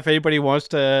hey, if anybody wants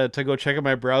to go check out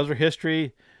my browser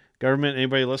history, government,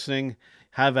 anybody listening,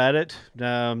 have at it.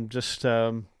 Just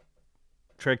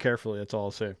tread carefully. That's all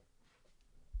I'll say.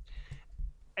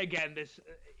 Again, this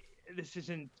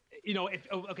isn't,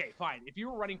 okay, fine. If you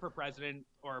were running for president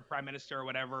or prime minister or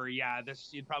whatever,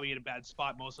 you'd probably be in a bad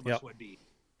spot. Most of us would be,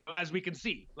 as we can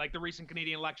see, like the recent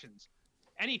Canadian elections.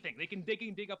 Anything they can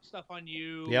dig up stuff on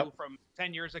you from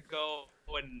 10 years ago,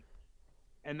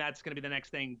 and that's going to be the next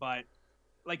thing. But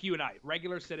like you and I,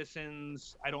 regular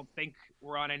citizens, I don't think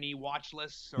we're on any watch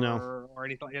lists or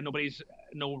anything. And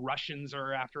no Russians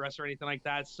are after us or anything like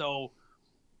that. So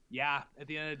at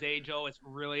the end of the day, Joe, it's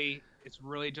really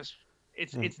just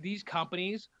it's these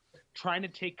companies trying to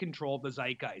take control of the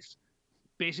zeitgeist,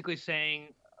 basically saying,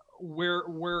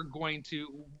 we're going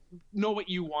to know what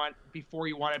you want before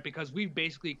you want it, because we've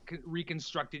basically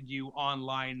reconstructed you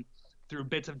online through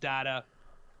bits of data,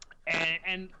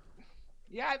 and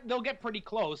they'll get pretty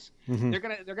close. Mm-hmm.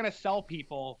 They're gonna sell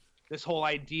people this whole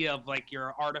idea of like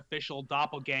your artificial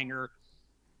doppelganger,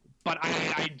 but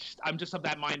I'm just of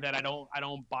that mind that I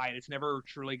don't buy it. It's never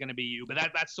truly gonna be you. But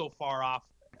that's so far off.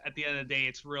 At the end of the day,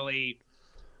 it's really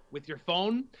with your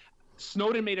phone.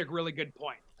 Snowden made a really good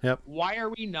point. Yep. Why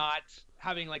are we not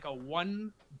having like a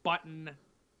one button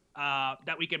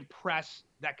that we can press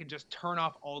that can just turn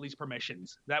off all these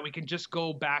permissions? That we can just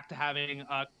go back to having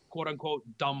a quote unquote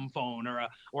dumb phone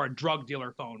or a drug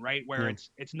dealer phone, right? Where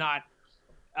it's not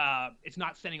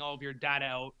sending all of your data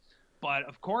out. But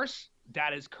of course,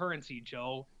 data is currency,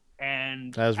 Joe.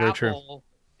 And that is very Apple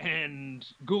true. And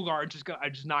Google are just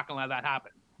not going to let that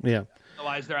happen. Yeah.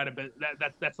 Otherwise, they're at a bit.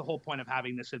 That's the whole point of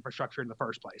having this infrastructure in the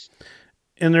first place.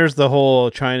 And there's the whole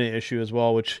China issue as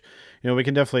well, which, we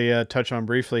can definitely touch on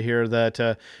briefly here, that,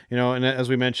 and as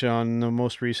we mentioned on the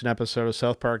most recent episode of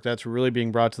South Park, that's really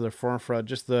being brought to the forefront.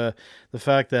 Just the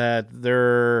fact that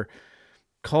they're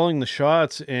calling the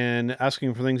shots and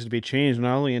asking for things to be changed,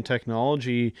 not only in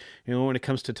technology, when it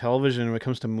comes to television, when it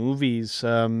comes to movies.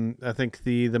 I think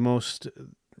the most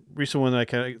recent one that I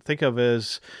can think of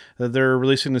is that they're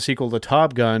releasing the sequel to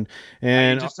Top Gun,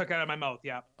 and I just took it out of my mouth.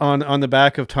 Yeah. On the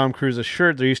back of Tom Cruise's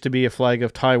shirt, there used to be a flag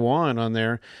of Taiwan on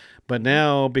there, but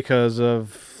now because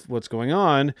of what's going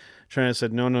on, China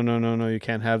said no, you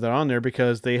can't have that on there,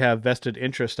 because they have vested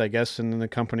interest, I guess, in the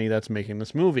company that's making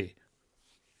this movie.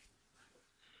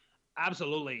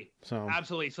 Absolutely.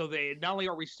 Absolutely. So they not only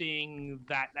are we seeing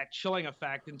that chilling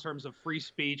effect in terms of free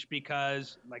speech,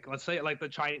 because like, let's say like the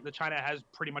China has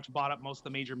pretty much bought up most of the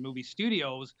major movie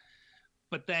studios,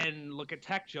 but then look at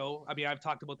tech, Joe. I mean, I've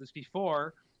talked about this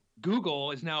before. Google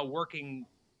is now working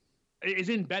is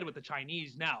in bed with the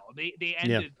Chinese now. They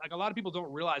ended, like a lot of people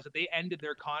don't realize that they ended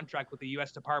their contract with the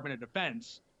U.S. Department of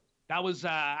Defense. That was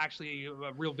actually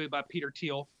a real big about Peter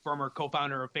Thiel, former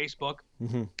co-founder of Facebook.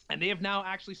 And they have now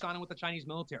actually signed on with the Chinese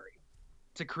military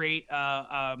to create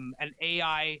an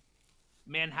AI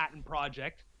Manhattan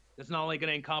project that's not only going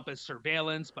to encompass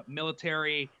surveillance, but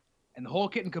military and the whole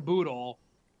kit and caboodle.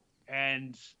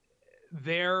 And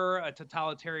they're a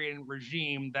totalitarian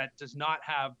regime that does not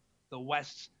have the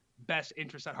West's best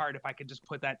interests at heart, if I could just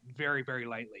put that very, very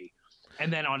lightly.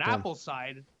 And then on Apple's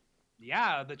side,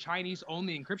 the Chinese own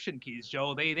the encryption keys,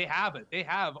 Joe. They have it. They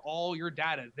have all your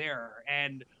data there.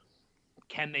 And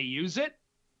can they use it?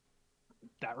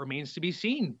 That remains to be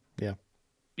seen. Yeah.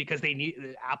 Because they need,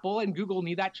 Apple and Google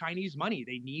need that Chinese money.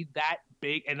 They need that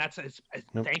big, and that's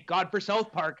thank God for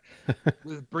South Park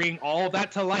with bringing all of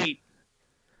that to light.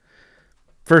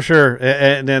 For sure.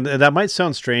 And that might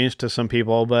sound strange to some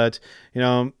people, but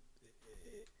they've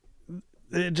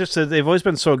always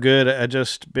been so good at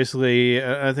just basically,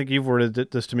 I think you've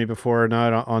worded this to me before,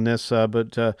 not on this,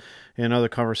 but in other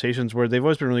conversations, where they've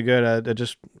always been really good at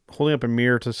just holding up a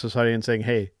mirror to society and saying,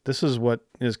 hey, this is what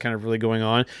is kind of really going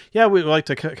on. Yeah, we like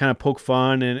to kind of poke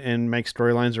fun and make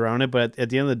storylines around it, but at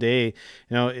the end of the day,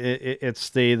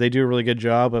 they do a really good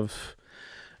job of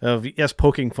yes,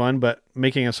 poking fun, but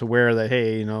making us aware that,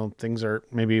 hey, things are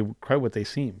maybe quite what they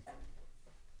seem.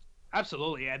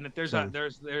 Absolutely, and that there's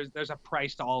a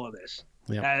price to all of this,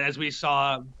 as we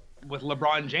saw with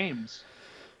LeBron James,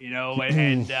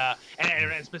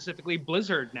 and specifically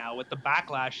Blizzard now with the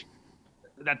backlash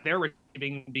that they're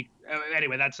receiving.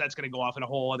 Anyway, that's going to go off in a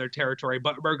whole other territory.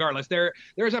 But regardless,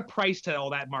 there's a price to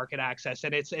all that market access,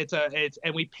 and it's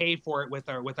and we pay for it with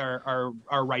our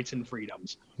rights and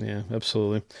freedoms. Yeah,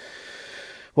 absolutely.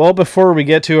 Well, before we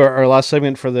get to our last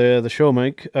segment for the show,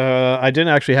 Mike, I didn't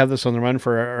actually have this on the run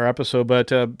for our episode,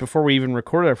 but before we even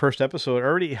recorded our first episode, I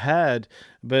already had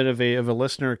a bit of a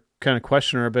listener kind of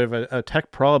question or a bit of a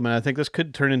tech problem, and I think this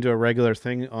could turn into a regular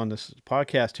thing on this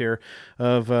podcast here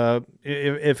of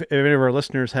if any of our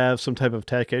listeners have some type of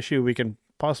tech issue, we can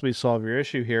possibly solve your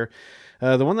issue here.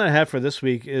 The one that I have for this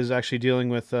week is actually dealing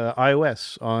with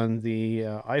iOS on the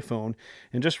iPhone,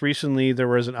 and just recently there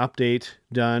was an update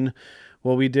done.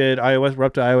 Well, we did iOS. We're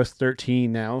up to iOS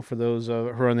 13 now for those who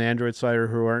are on the Android side or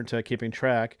who aren't keeping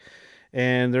track.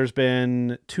 And there's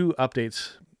been 2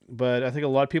 updates, but I think a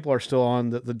lot of people are still on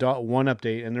the .1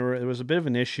 update. And there was a bit of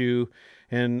an issue,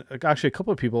 and actually a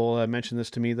couple of people mentioned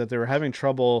this to me, that they were having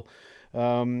trouble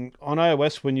on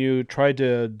iOS when you tried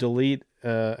to delete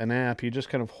an app. You just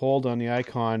kind of hold on the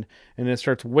icon and it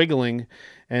starts wiggling,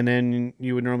 and then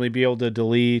you would normally be able to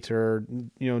delete or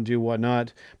do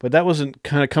whatnot, but that wasn't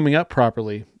kind of coming up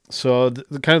properly. So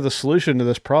the solution to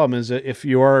this problem is that if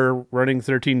you are running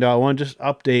 13.1, just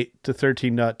update to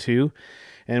 13.2.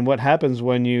 And what happens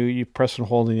when you press and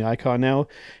hold on the icon now,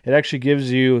 it actually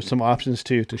gives you some options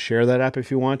to share that app if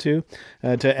you want to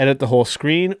edit the whole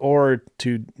screen, or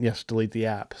to, delete the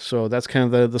app. So that's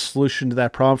kind of the solution to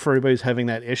that problem for everybody who's having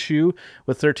that issue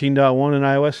with 13.1 in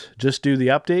iOS. Just do the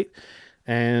update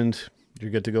and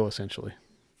you're good to go, essentially.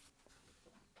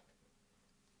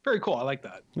 Very cool. I like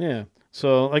that. Yeah.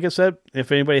 So, like I said,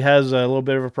 if anybody has a little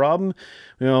bit of a problem,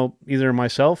 either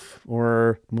myself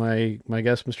or my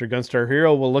guest, Mr. Gunstar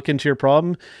Hero, will look into your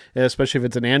problem, especially if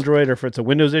it's an Android or if it's a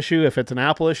Windows issue. If it's an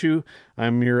Apple issue,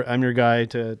 I'm your guy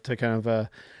to kind of at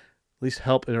least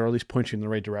help or at least point you in the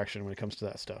right direction when it comes to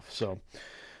that stuff. So,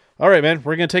 all right, man,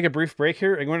 we're going to take a brief break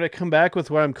here. I'm going to come back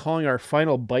with what I'm calling our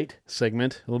final bite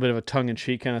segment, a little bit of a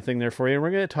tongue-in-cheek kind of thing there for you. And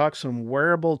we're going to talk some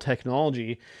wearable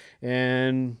technology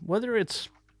and whether it's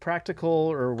practical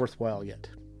or worthwhile yet.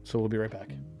 So we'll be right back.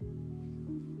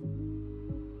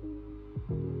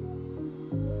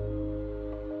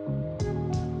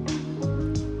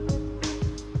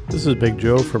 This is Big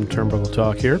Joe from Turnbuckle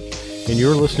Talk here, and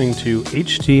you're listening to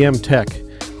HTM Tech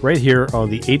right here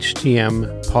on the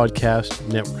HTM Podcast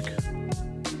Network.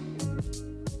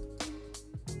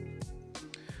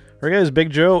 All right, guys, Big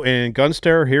Joe and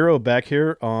Gunstar Hero back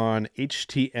here on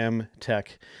HTM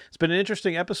Tech. It's been an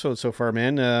interesting episode so far,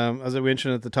 man. As I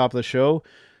mentioned at the top of the show,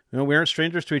 we aren't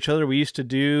strangers to each other. We used to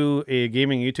do a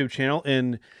gaming YouTube channel,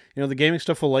 and the gaming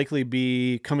stuff will likely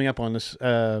be coming up on this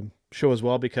show as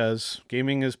well, because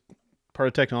gaming is part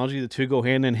of technology. The two go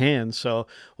hand in hand. So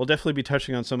we'll definitely be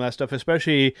touching on some of that stuff,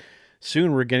 especially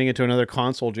soon. We're getting into another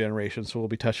console generation, so we'll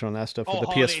be touching on that stuff with the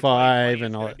PS5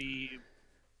 and all that.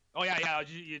 Oh yeah,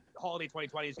 holiday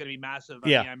 2020 is going to be massive. I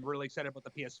Yeah. mean, I'm really excited about the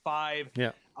PS5.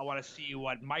 Yeah. I want to see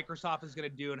what Microsoft is going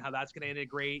to do and how that's going to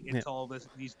integrate into all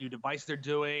these new devices they're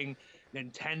doing.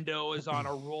 Nintendo is on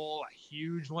a roll, a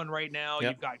huge one right now.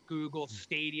 Yep. You've got Google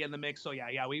Stadia in the mix. So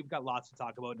yeah, we've got lots to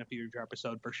talk about in a future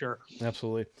episode for sure.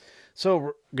 Absolutely. So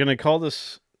we're gonna call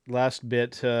this last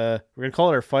bit. We're gonna call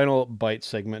it our final bite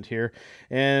segment here,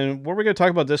 and what we're gonna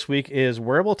talk about this week is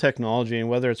wearable technology and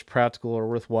whether it's practical or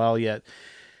worthwhile yet.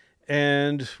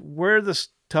 And where this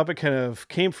topic kind of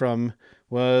came from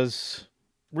was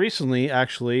recently,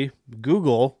 actually,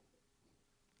 Google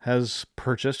has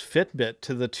purchased Fitbit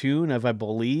to the tune of, I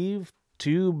believe,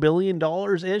 $2 billion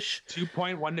ish.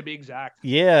 2.1 to be exact.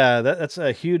 Yeah, that's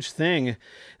a huge thing.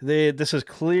 This is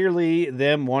clearly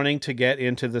them wanting to get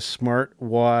into the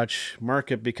smartwatch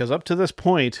market, because up to this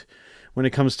point, when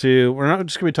it comes to, we're not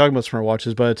just going to be talking about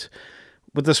smartwatches, but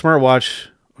with the smartwatch,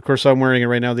 of course, I'm wearing it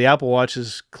right now. The Apple Watch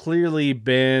has clearly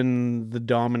been the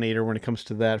dominator when it comes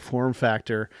to that form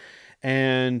factor.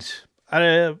 And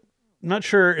I'm not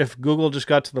sure if Google just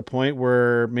got to the point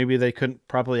where maybe they couldn't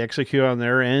properly execute on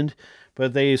their end,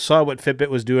 but they saw what Fitbit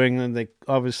was doing and they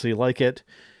obviously like it.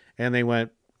 And they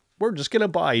went, we're just going to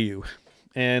buy you.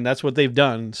 And that's what they've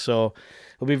done. So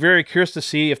I'll be very curious to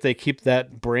see if they keep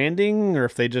that branding or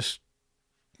if they just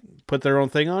put their own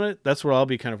thing on it. That's what I'll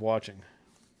be kind of watching.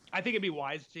 I think it'd be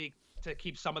wise to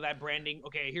keep some of that branding.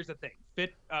 Okay, here's the thing.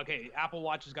 Apple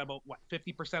Watch has got about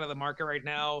 50% of the market right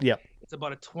now. Yeah. It's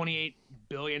about a $28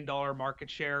 billion market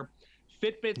share.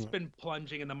 Fitbit's been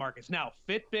plunging in the markets. Now,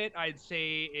 Fitbit, I'd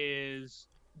say, is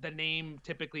the name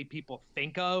typically people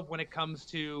think of when it comes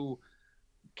to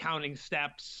counting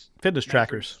steps, fitness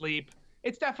trackers, sleep.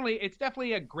 It's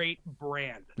definitely a great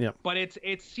brand. Yeah. But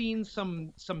it's seen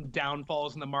some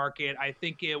downfalls in the market. I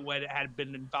think it had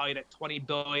been valued at 20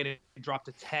 billion, it dropped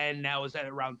to 10. Now is at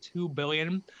around 2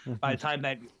 billion by the time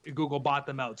that Google bought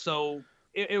them out. So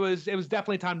it was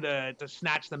definitely time to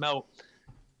snatch them out.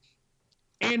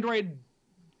 Android,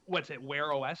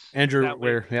 Wear OS? Android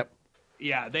Wear, yep.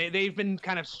 Yeah, they've been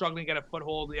kind of struggling to get a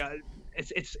foothold. Yeah,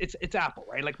 it's Apple,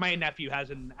 right? Like my nephew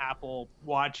has an Apple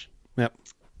Watch. Yep.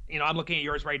 You know, I'm looking at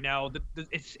yours right now.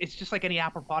 It's just like any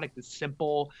Apple product. It's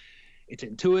simple, it's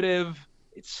intuitive,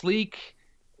 it's sleek,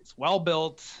 it's well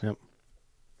built. Yep.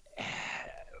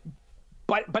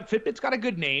 But Fitbit's got a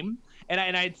good name,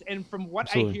 and from what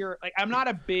Absolutely. I hear, like I'm not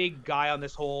a big guy on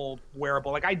this whole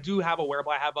wearable. Like I do have a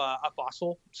wearable. I have a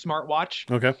Fossil smartwatch,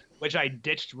 Okay. which I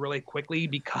ditched really quickly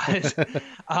because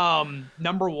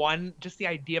number one, just the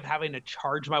idea of having to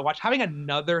charge my watch, having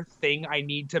another thing I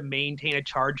need to maintain a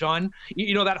charge on.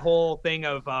 You know that whole thing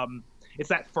of it's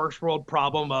that first world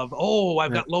problem of,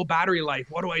 I've got low battery life.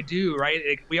 What do I do?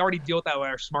 Right? We already deal with that with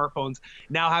our smartphones.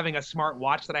 Now having a smart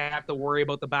watch that I have to worry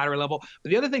about the battery level. But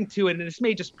the other thing too, and this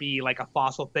may just be like a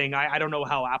Fossil thing. I don't know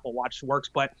how Apple Watch works,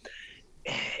 but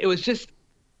it was just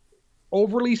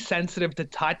overly sensitive to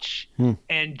touch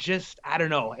and just, I don't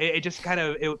know. It just kind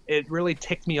of, it really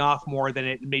ticked me off more than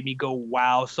it made me go,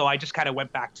 wow. So I just kind of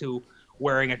went back to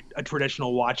wearing a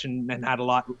traditional watch and had a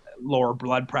lot lower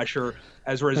blood pressure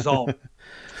as a result.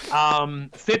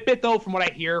 Fitbit, though, from what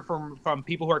I hear from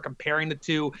people who are comparing the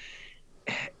two,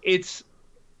 it's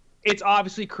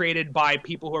obviously created by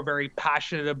people who are very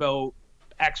passionate about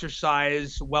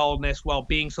exercise, wellness,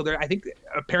 well-being. So I think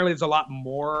apparently there's a lot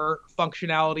more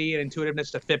functionality and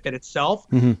intuitiveness to Fitbit itself,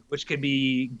 which could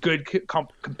be good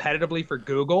competitively for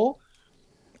Google.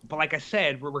 But like I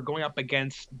said, we're going up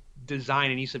against design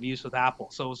and ease of use with Apple.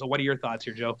 So what are your thoughts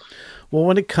here, Joe? Well,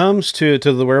 when it comes to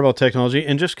the wearable technology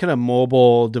and just kind of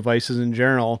mobile devices in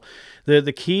general,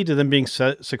 the key to them being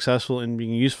successful and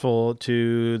being useful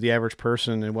to the average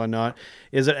person and whatnot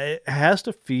is that it has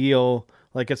to feel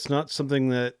like it's not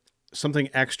something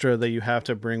extra that you have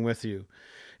to bring with you.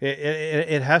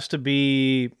 It has to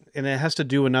be, and it has to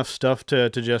do enough stuff to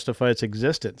justify its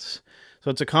existence. So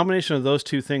it's a combination of those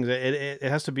two things. It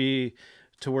has to be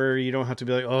to where you don't have to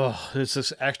be like, oh, it's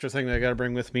this extra thing that I got to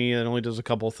bring with me that only does a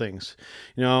couple of things.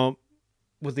 You know,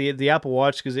 with the Apple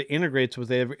Watch, because it integrates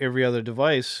with every other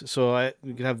device. So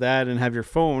you can have that and have your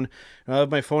phone. I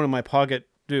have my phone in my pocket.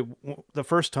 Dude, the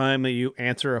first time that you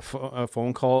answer a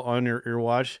phone call on your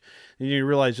watch, and you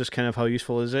realize just kind of how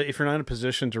useful it is. If you're not in a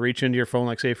position to reach into your phone,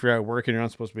 like say if you're at work and you're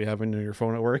not supposed to be having your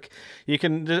phone at work, I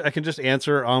can just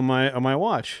answer on my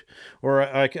watch, or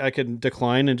I can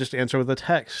decline and just answer with a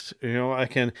text. You know,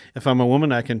 if I'm a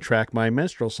woman, I can track my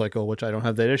menstrual cycle, which I don't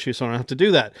have that issue, so I don't have to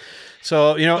do that.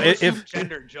 So you know, if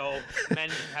gender, Joe, men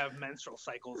have menstrual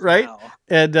cycles, right? Now.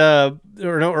 And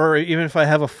or even if I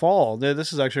have a fall,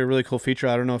 this is actually a really cool feature.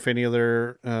 I don't know if any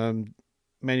other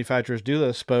manufacturers do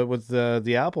this, but with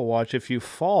the Apple Watch, if you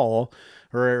fall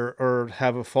or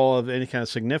have a fall of any kind of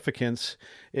significance,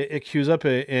 it queues up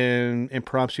and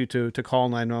prompts you to call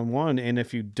 911. And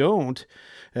if you don't,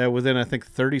 within I think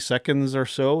 30 seconds or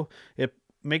so, it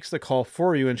makes the call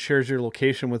for you and shares your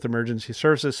location with emergency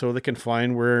services so they can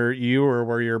find where you or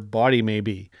where your body may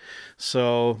be.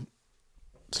 So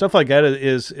stuff like that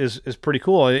is pretty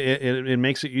cool. It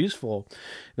makes it useful.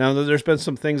 Now, there's been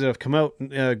some things that have come out.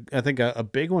 I think a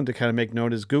big one to kind of make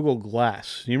note is Google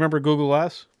Glass. You remember Google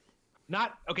Glass?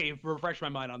 Not okay. Refresh my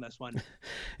mind on this one.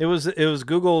 It was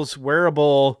Google's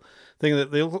wearable thing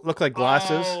that they look like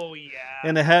glasses. Oh yeah.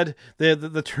 And it had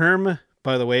the term,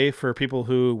 by the way, for people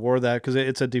who wore that, because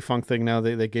it's a defunct thing now.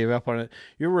 They gave up on it.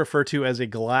 You're referred to as a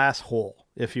glass hole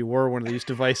if you wore one of these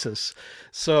devices.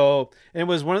 So it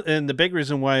was and the big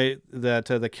reason why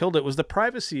that killed it was the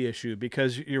privacy issue,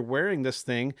 because you're wearing this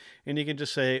thing and you can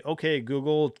just say, okay,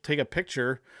 Google, take a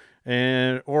picture.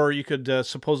 Or you could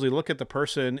supposedly look at the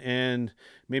person, and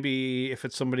maybe if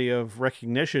it's somebody of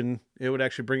recognition, it would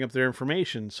actually bring up their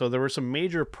information. So there were some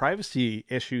major privacy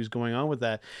issues going on with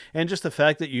that, and just the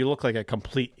fact that you look like a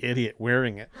complete idiot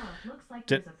wearing it. Looks like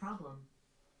there's a problem.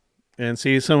 And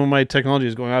see, some of my technology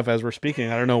is going off as we're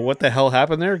speaking. I don't know what the hell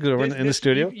happened there, because we're in the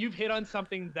studio. You've hit on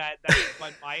something that's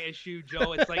like my issue,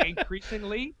 Joe. It's like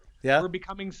increasingly. Yeah. We're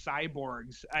becoming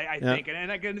cyborgs, I think.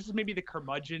 And again, this is maybe the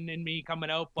curmudgeon in me coming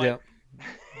out, but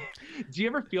do you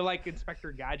ever feel like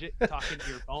Inspector Gadget talking to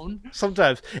your phone?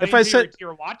 Sometimes. If I said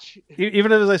your watch,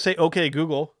 even if I say, okay,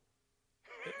 Google,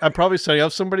 I'm probably setting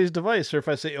off somebody's device. Or if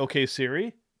I say, okay,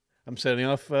 Siri, I'm setting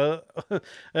off an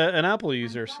Apple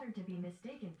user's. I'm flattered to be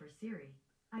mistaken for Siri.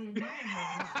 I admire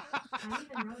her work.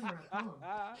 I even wrote her a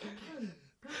poem.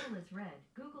 Google is red,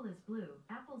 Google is blue,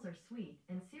 apples are sweet,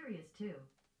 and Siri is too.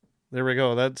 There we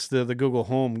go. That's the Google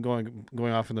Home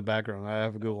going off in the background. I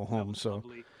have a Google Home, so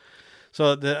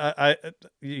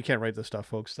you can't write this stuff,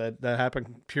 folks. That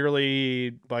happened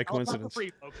purely by coincidence.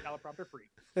 Free, folks. Teleprompter free.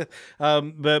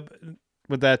 But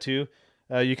with that too,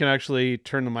 you can actually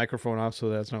turn the microphone off so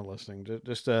that's not listening.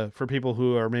 Just for people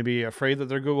who are maybe afraid that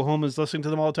their Google Home is listening to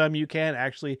them all the time, you can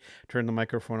actually turn the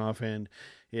microphone off, and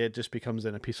it just becomes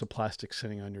then a piece of plastic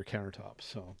sitting on your countertop.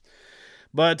 So.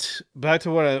 But back to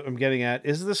what I'm getting at,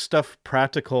 is this stuff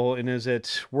practical, and is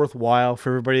it worthwhile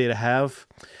for everybody to have?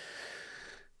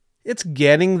 It's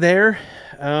getting there.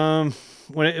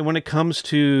 When it comes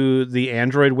to the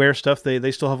Android Wear stuff,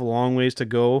 they still have a long ways to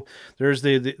go. There's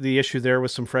the issue there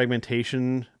with some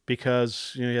fragmentation,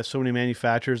 because you have so many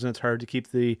manufacturers and it's hard to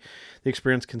keep the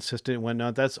experience consistent and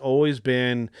whatnot. That's always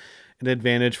been an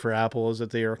advantage for Apple, is that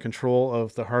they are in control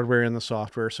of the hardware and the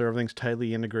software, so everything's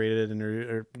tightly integrated, and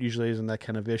there usually isn't that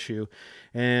kind of issue.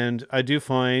 And I do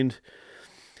find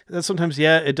that sometimes,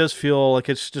 it does feel like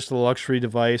it's just a luxury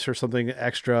device or something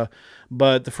extra,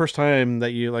 but the first time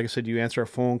that you, like I said, you answer a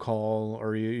phone call,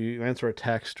 or you answer a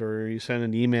text, or you send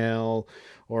an email,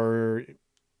 or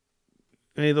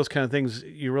any of those kind of things,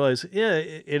 you realize,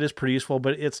 it is pretty useful,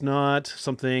 but it's not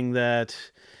something that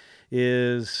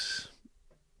is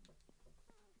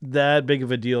that big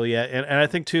of a deal yet. And I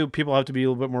think too, people have to be a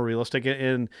little bit more realistic.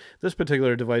 In this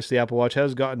particular device, the Apple Watch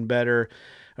has gotten better.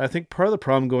 I think part of the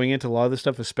problem going into a lot of this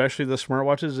stuff, especially the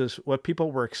smartwatches, is what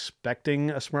people were expecting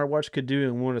a smartwatch could do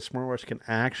and what a smartwatch can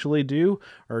actually do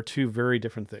are two very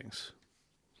different things.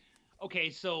 Okay,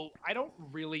 so I never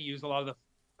really use a lot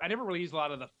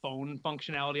of the phone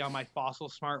functionality on my Fossil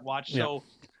smartwatch. So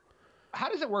how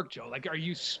does it work, Joe? Like, are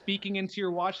you speaking into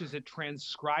your watch? Is it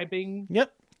transcribing?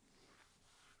 Yep.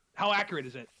 How accurate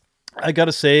is it? I got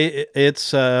to say,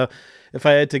 it's, if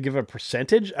I had to give a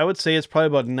percentage, I would say it's probably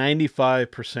about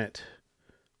 95%.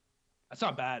 That's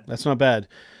not bad. That's not bad.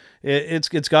 It's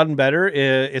gotten better.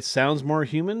 It sounds more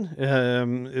human,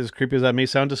 as creepy as that may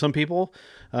sound to some people.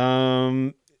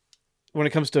 When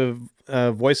it comes to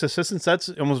voice assistants, that's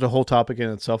almost a whole topic in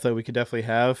itself that we could definitely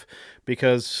have,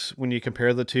 because when you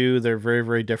compare the two, they're very,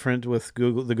 very different. With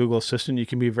the Google Assistant, you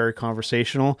can be very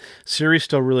conversational. Siri's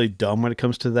still really dumb when it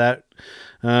comes to that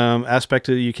aspect.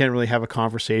 You can't really have a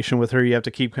conversation with her. You have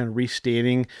to keep kind of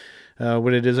restating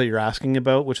what it is that you're asking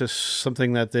about, which is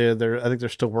something that I think they're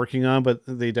still working on, but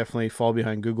they definitely fall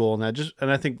behind Google. And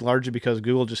I think largely because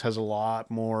Google just has a lot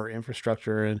more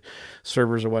infrastructure and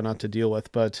servers or whatnot to deal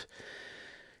with. But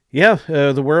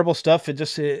the wearable stuff,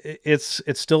 it's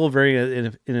still very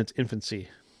in its infancy.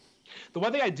 The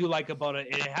one thing I do like about it,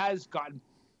 it has gotten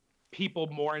people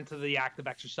more into the active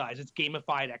exercise. It's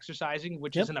gamified exercising,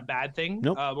 which isn't a bad thing.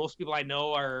 Nope. Most people I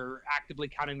know are actively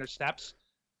counting their steps,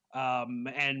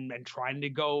 and trying to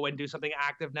go and do something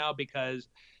active now, because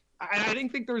I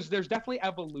think there's definitely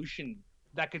evolution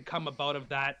that could come about of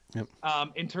that. Yep.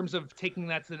 In terms of taking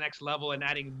that to the next level and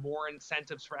adding more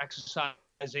incentives for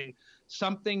exercising,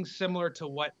 something similar to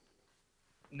what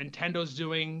Nintendo's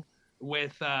doing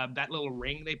with that little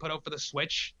ring they put out for the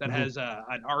Switch that has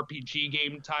an RPG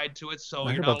game tied to it. So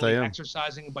you're not only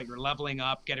exercising, but you're leveling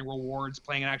up, getting rewards,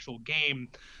 playing an actual game.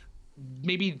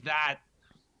 Maybe that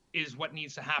is what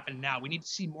needs to happen now. We need to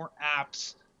see more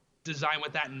apps designed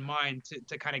with that in mind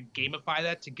to kind of gamify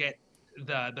that, to get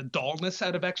the dullness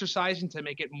out of exercising, to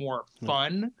make it more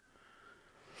fun.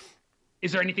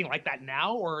 Is there anything like that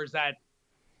now, or is that...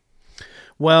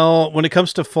 Well, when it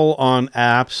comes to full-on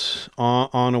apps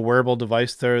on a wearable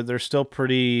device, they're still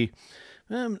pretty,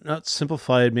 not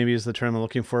simplified, maybe is the term I'm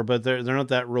looking for, but they're not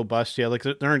that robust yet. Like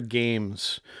there aren't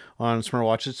games on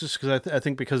smartwatches, just because I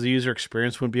think because the user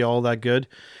experience wouldn't be all that good.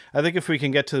 I think if we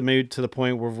can get to the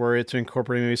point where it's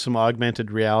incorporating maybe some augmented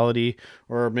reality,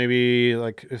 or maybe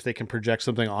like if they can project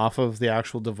something off of the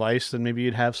actual device, then maybe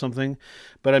you'd have something.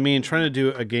 But I mean, trying to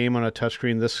do a game on a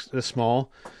touchscreen this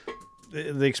small,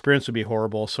 the experience would be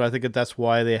horrible. So I think that's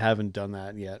why they haven't done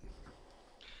that yet.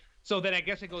 So then I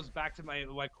guess it goes back to my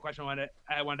question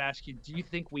I wanted to ask you. Do you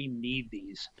think we need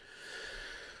these?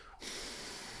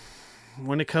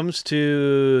 When it comes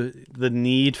to the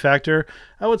need factor,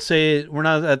 I would say we're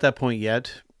not at that point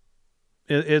yet.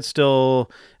 It's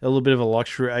still a little bit of a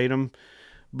luxury item.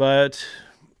 But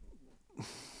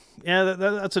yeah,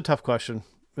 that's a tough question.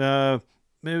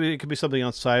 Maybe it could be something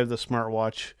outside of the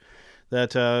smartwatch.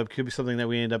 That could be something that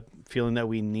we end up feeling that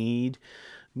we need.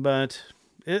 But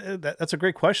that's a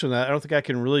great question. I don't think I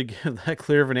can really give that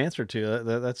clear of an answer to.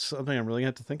 That's something I'm really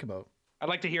going to have to think about. I'd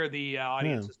like to hear the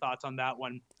audience's thoughts on that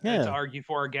one. To argue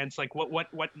for or against, like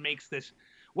what makes this...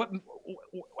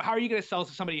 How are you going to sell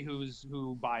to somebody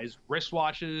who buys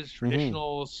wristwatches,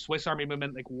 traditional Swiss Army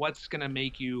movement? Like, what's going to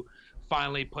make you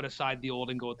finally put aside the old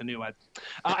and go with the new? And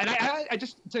I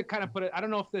just, to kind of put it, I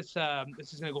don't know if this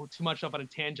is going to go too much up on a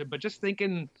tangent, but just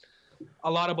thinking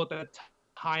a lot about the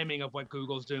timing of what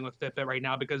Google's doing with Fitbit right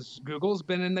now, because Google's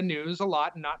been in the news a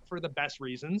lot, not for the best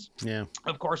reasons. Yeah.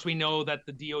 Of course, we know that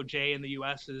the DOJ in the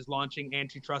U.S. is launching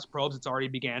antitrust probes. It's already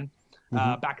began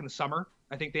back in the summer.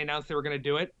 I think they announced they were going to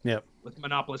do it. Yep. With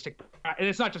monopolistic, and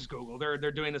it's not just Google.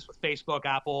 They're doing this with Facebook,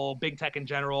 Apple, big tech in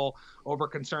general, over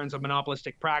concerns of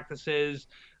monopolistic practices.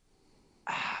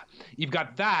 You've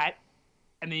got that,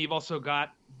 and then you've also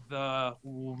got the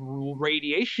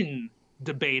radiation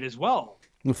debate as well.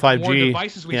 5G. The more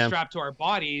devices we strap to our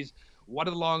bodies, what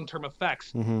are the long-term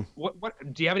effects?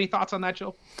 What do you have any thoughts on that,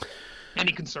 Joe?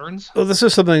 Any concerns? Well, this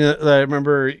is something that I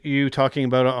remember you talking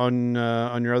about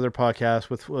on your other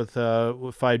podcast with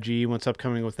 5G. What's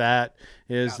upcoming with that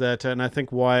is that, and I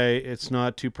think why it's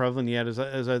not too prevalent yet is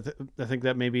I think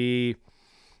that maybe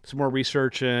some more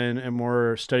research and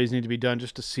more studies need to be done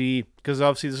just to see, because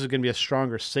obviously this is going to be a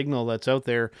stronger signal that's out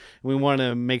there. And we want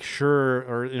to make sure,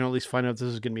 or at least find out if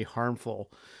this is going to be harmful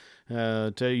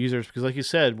to users, because like you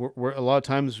said, we're a lot of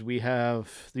times we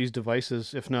have these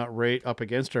devices, if not right up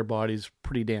against our bodies,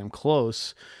 pretty damn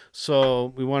close.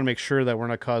 So we want to make sure that we're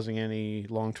not causing any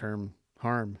long-term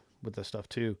harm with this stuff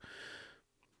too.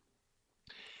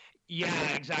 Yeah,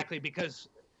 exactly. Because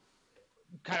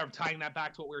kind of tying that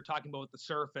back to what we were talking about with the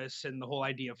Surface and the whole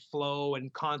idea of flow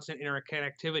and constant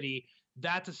interconnectivity,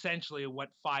 that's essentially what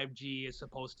 5G is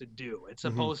supposed to do. It's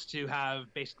supposed to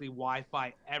have basically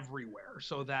Wi-Fi everywhere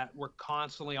so that we're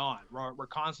constantly on. We're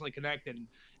constantly connected.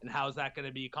 And how is that going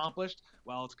to be accomplished?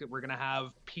 Well, we're going to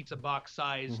have pizza box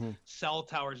size cell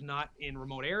towers, not in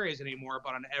remote areas anymore,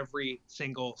 but on every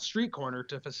single street corner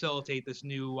to facilitate this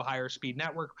new higher speed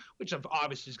network, which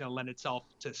obviously is going to lend itself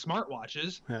to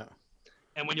smartwatches. Yeah.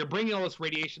 And when you're bringing all this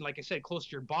radiation, like I said, close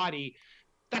to your body,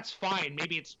 that's fine.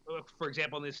 Maybe it's, for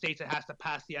example, in the States, it has to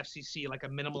pass the FCC, like a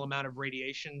minimal amount of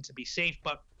radiation to be safe,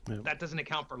 but that doesn't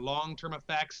account for long-term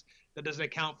effects. That doesn't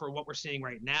account for what we're seeing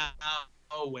right now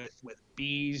with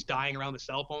bees dying around the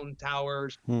cell phone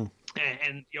towers,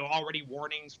 and already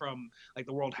warnings from like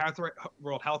the World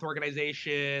Health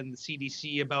Organization, the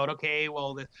CDC about, okay,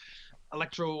 well, the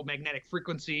electromagnetic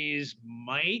frequencies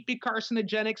might be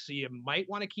carcinogenic, so you might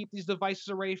want to keep these devices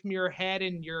away from your head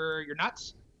and your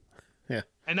nuts. Yeah.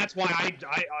 And that's why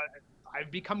I've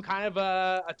become kind of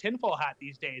a tinfoil hat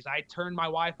these days. I turn my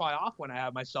Wi-Fi off when I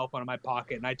have my cell phone in my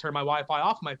pocket, and I turn my Wi-Fi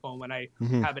off my phone when I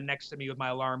have it next to me with my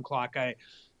alarm clock. I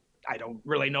don't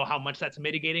really know how much that's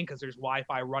mitigating because there's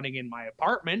Wi-Fi running in my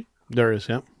apartment. There is,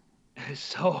 yeah.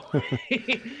 So,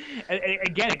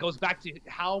 again, it goes back to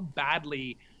how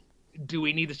badly do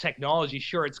we need this technology?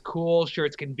 Sure, it's cool. Sure,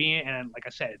 it's convenient. And like I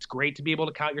said, it's great to be able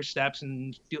to count your steps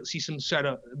and see some sort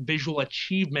of visual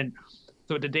achievement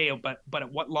throughout the day. But at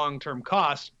what long-term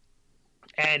cost?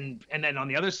 And then on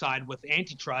the other side with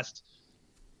antitrust,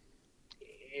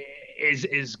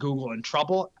 is Google in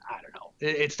trouble? I don't know.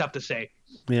 It's tough to say.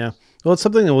 Yeah. Well, it's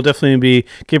something that we'll definitely be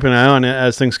keeping an eye on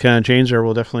as things kind of change there.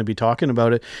 We'll definitely be talking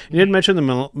about it. You did mention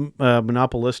the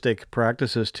monopolistic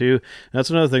practices too. That's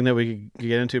another thing that we could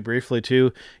get into briefly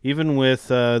too. Even with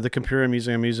the computer I'm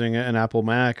using an Apple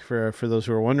Mac for those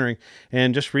who are wondering.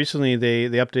 And just recently they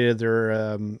updated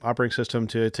their operating system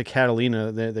to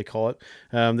Catalina, they call it.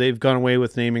 They've gone away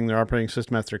with naming their operating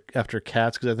system after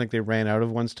cats because I think they ran out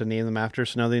of ones to name them after.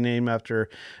 So now they name after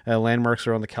landmarks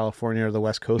around the California or the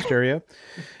West Coast area.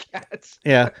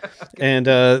 Yeah, and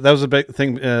that was a big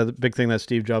thing. The big thing that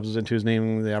Steve Jobs was into is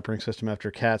naming the operating system after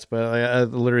cats. But I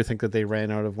literally think that they ran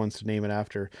out of ones to name it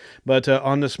after. But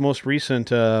on this most recent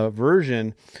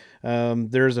version,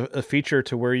 there's a feature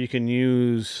to where you can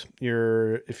use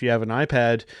if you have an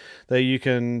iPad, that you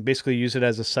can basically use it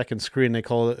as a second screen. They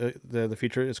call it the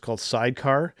feature. It's called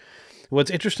Sidecar.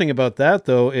 What's interesting about that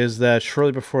though is that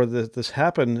shortly before this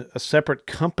happened, a separate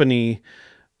company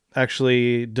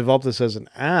actually developed this as an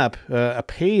app, a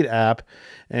paid app,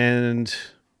 and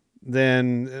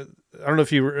then I don't know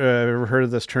if you ever heard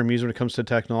of this term used when it comes to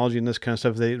technology and this kind of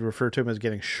stuff. They refer to them as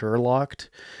getting Sherlocked,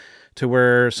 to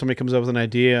where somebody comes up with an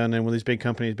idea and then one of these big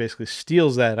companies basically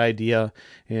steals that idea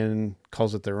and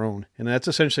calls it their own. And that's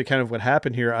essentially kind of what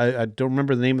happened here. I don't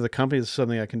remember the name of the company. This is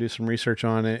something I can do some research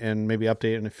on and maybe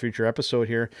update in a future episode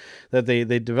here, that they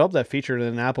developed that feature and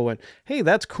then Apple went, hey,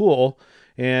 that's cool.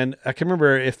 And I can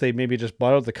remember if they maybe just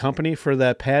bought out the company for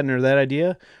that patent or that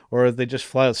idea, or if they just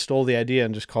flat out stole the idea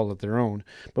and just called it their own.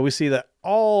 But we see that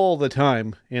all the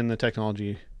time in the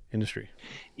technology industry.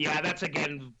 Yeah, that's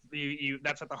again,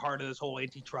 that's at the heart of this whole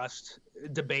antitrust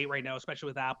debate right now, especially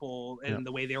with Apple and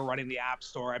the way they were running the App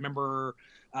Store. I remember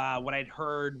what I'd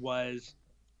heard was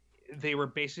they were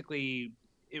basically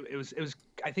it was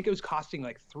I think it was costing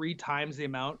like 3 times the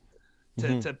amount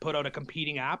to put out a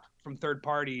competing app from third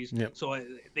parties. Yep. So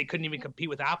they couldn't even compete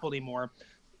with Apple anymore.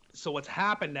 So what's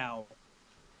happened now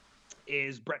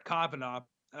is Brett Kavanaugh,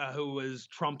 who was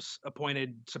Trump's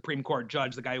appointed Supreme Court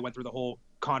judge, the guy who went through the whole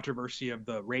controversy of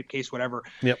the rape case, whatever.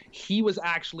 Yep. He was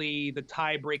actually the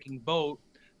tie-breaking vote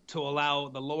to allow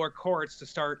the lower courts to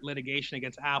start litigation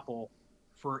against Apple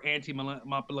for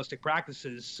anti-monopolistic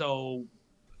practices. So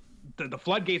the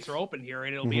floodgates are open here,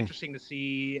 and it'll be interesting to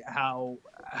see how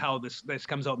this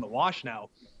comes out in the wash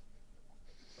now.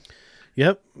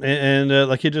 Yep, and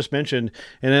like you just mentioned,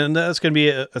 and that's going to be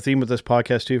a theme with this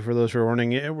podcast too. For those who are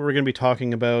wondering, we're going to be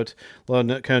talking about a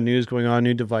lot of kind of news going on,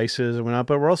 new devices and whatnot.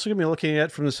 But we're also going to be looking at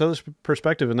it from this other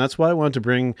perspective, and that's why I wanted to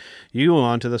bring you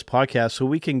on to this podcast so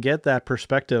we can get that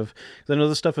perspective. I know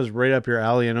this stuff is right up your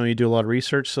alley. I know you do a lot of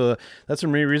research, so that's the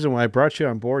main reason why I brought you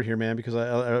on board here, man. Because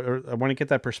I want to get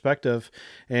that perspective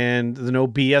and the no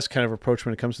BS kind of approach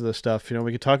when it comes to this stuff. You know,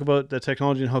 we could talk about the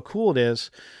technology and how cool it is,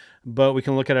 but we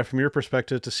can look at it from your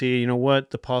perspective to see, you know, what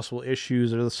the possible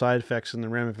issues or the side effects and the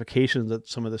ramifications that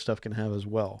some of this stuff can have as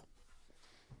well.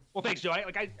 Well, thanks, Joe.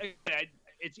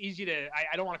 It's easy to.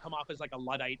 I don't want to come off as like a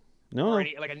Luddite, or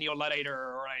like a neo-Luddite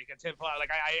or like a tinfoil. Like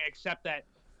I accept that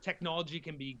technology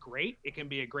can be great. It can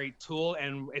be a great tool,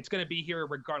 and it's going to be here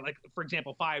regardless. Like, for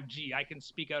example, 5G. I can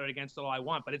speak out against it all I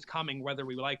want, but it's coming whether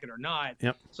we like it or not.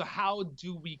 Yep. So how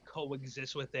do we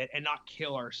coexist with it and not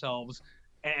kill ourselves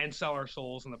and sell our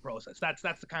souls in the process? That's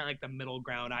the kind of like the middle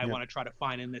ground I want to try to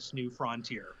find in this new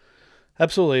frontier.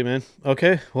 Absolutely, man.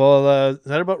 Okay, well,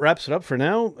 that about wraps it up for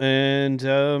now. And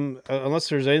unless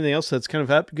there's anything else that's kind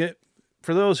of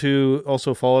for those who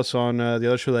also follow us on the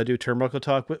other show that I do, Turnbuckle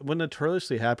Talk, what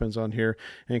notoriously happens on here,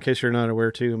 and in case you're not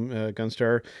aware too,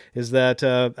 Gunstar, is that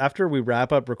after we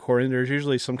wrap up recording, there's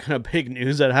usually some kind of big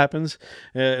news that happens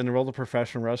in the world of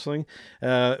professional wrestling.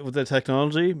 With the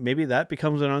technology, maybe that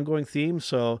becomes an ongoing theme.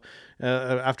 So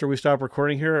after we stop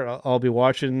recording here, I'll be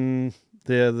watching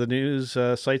the news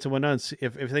sites and whatnot.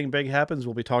 If anything big happens,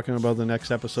 we'll be talking about the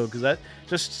next episode, because that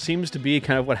just seems to be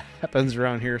kind of what happens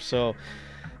around here. So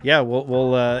yeah,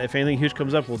 we'll if anything huge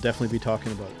comes up, we'll definitely be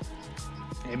talking about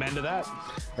it. Amen to that.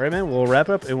 All right, man, we'll wrap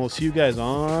up and we'll see you guys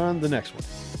on the next one.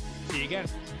 See you again.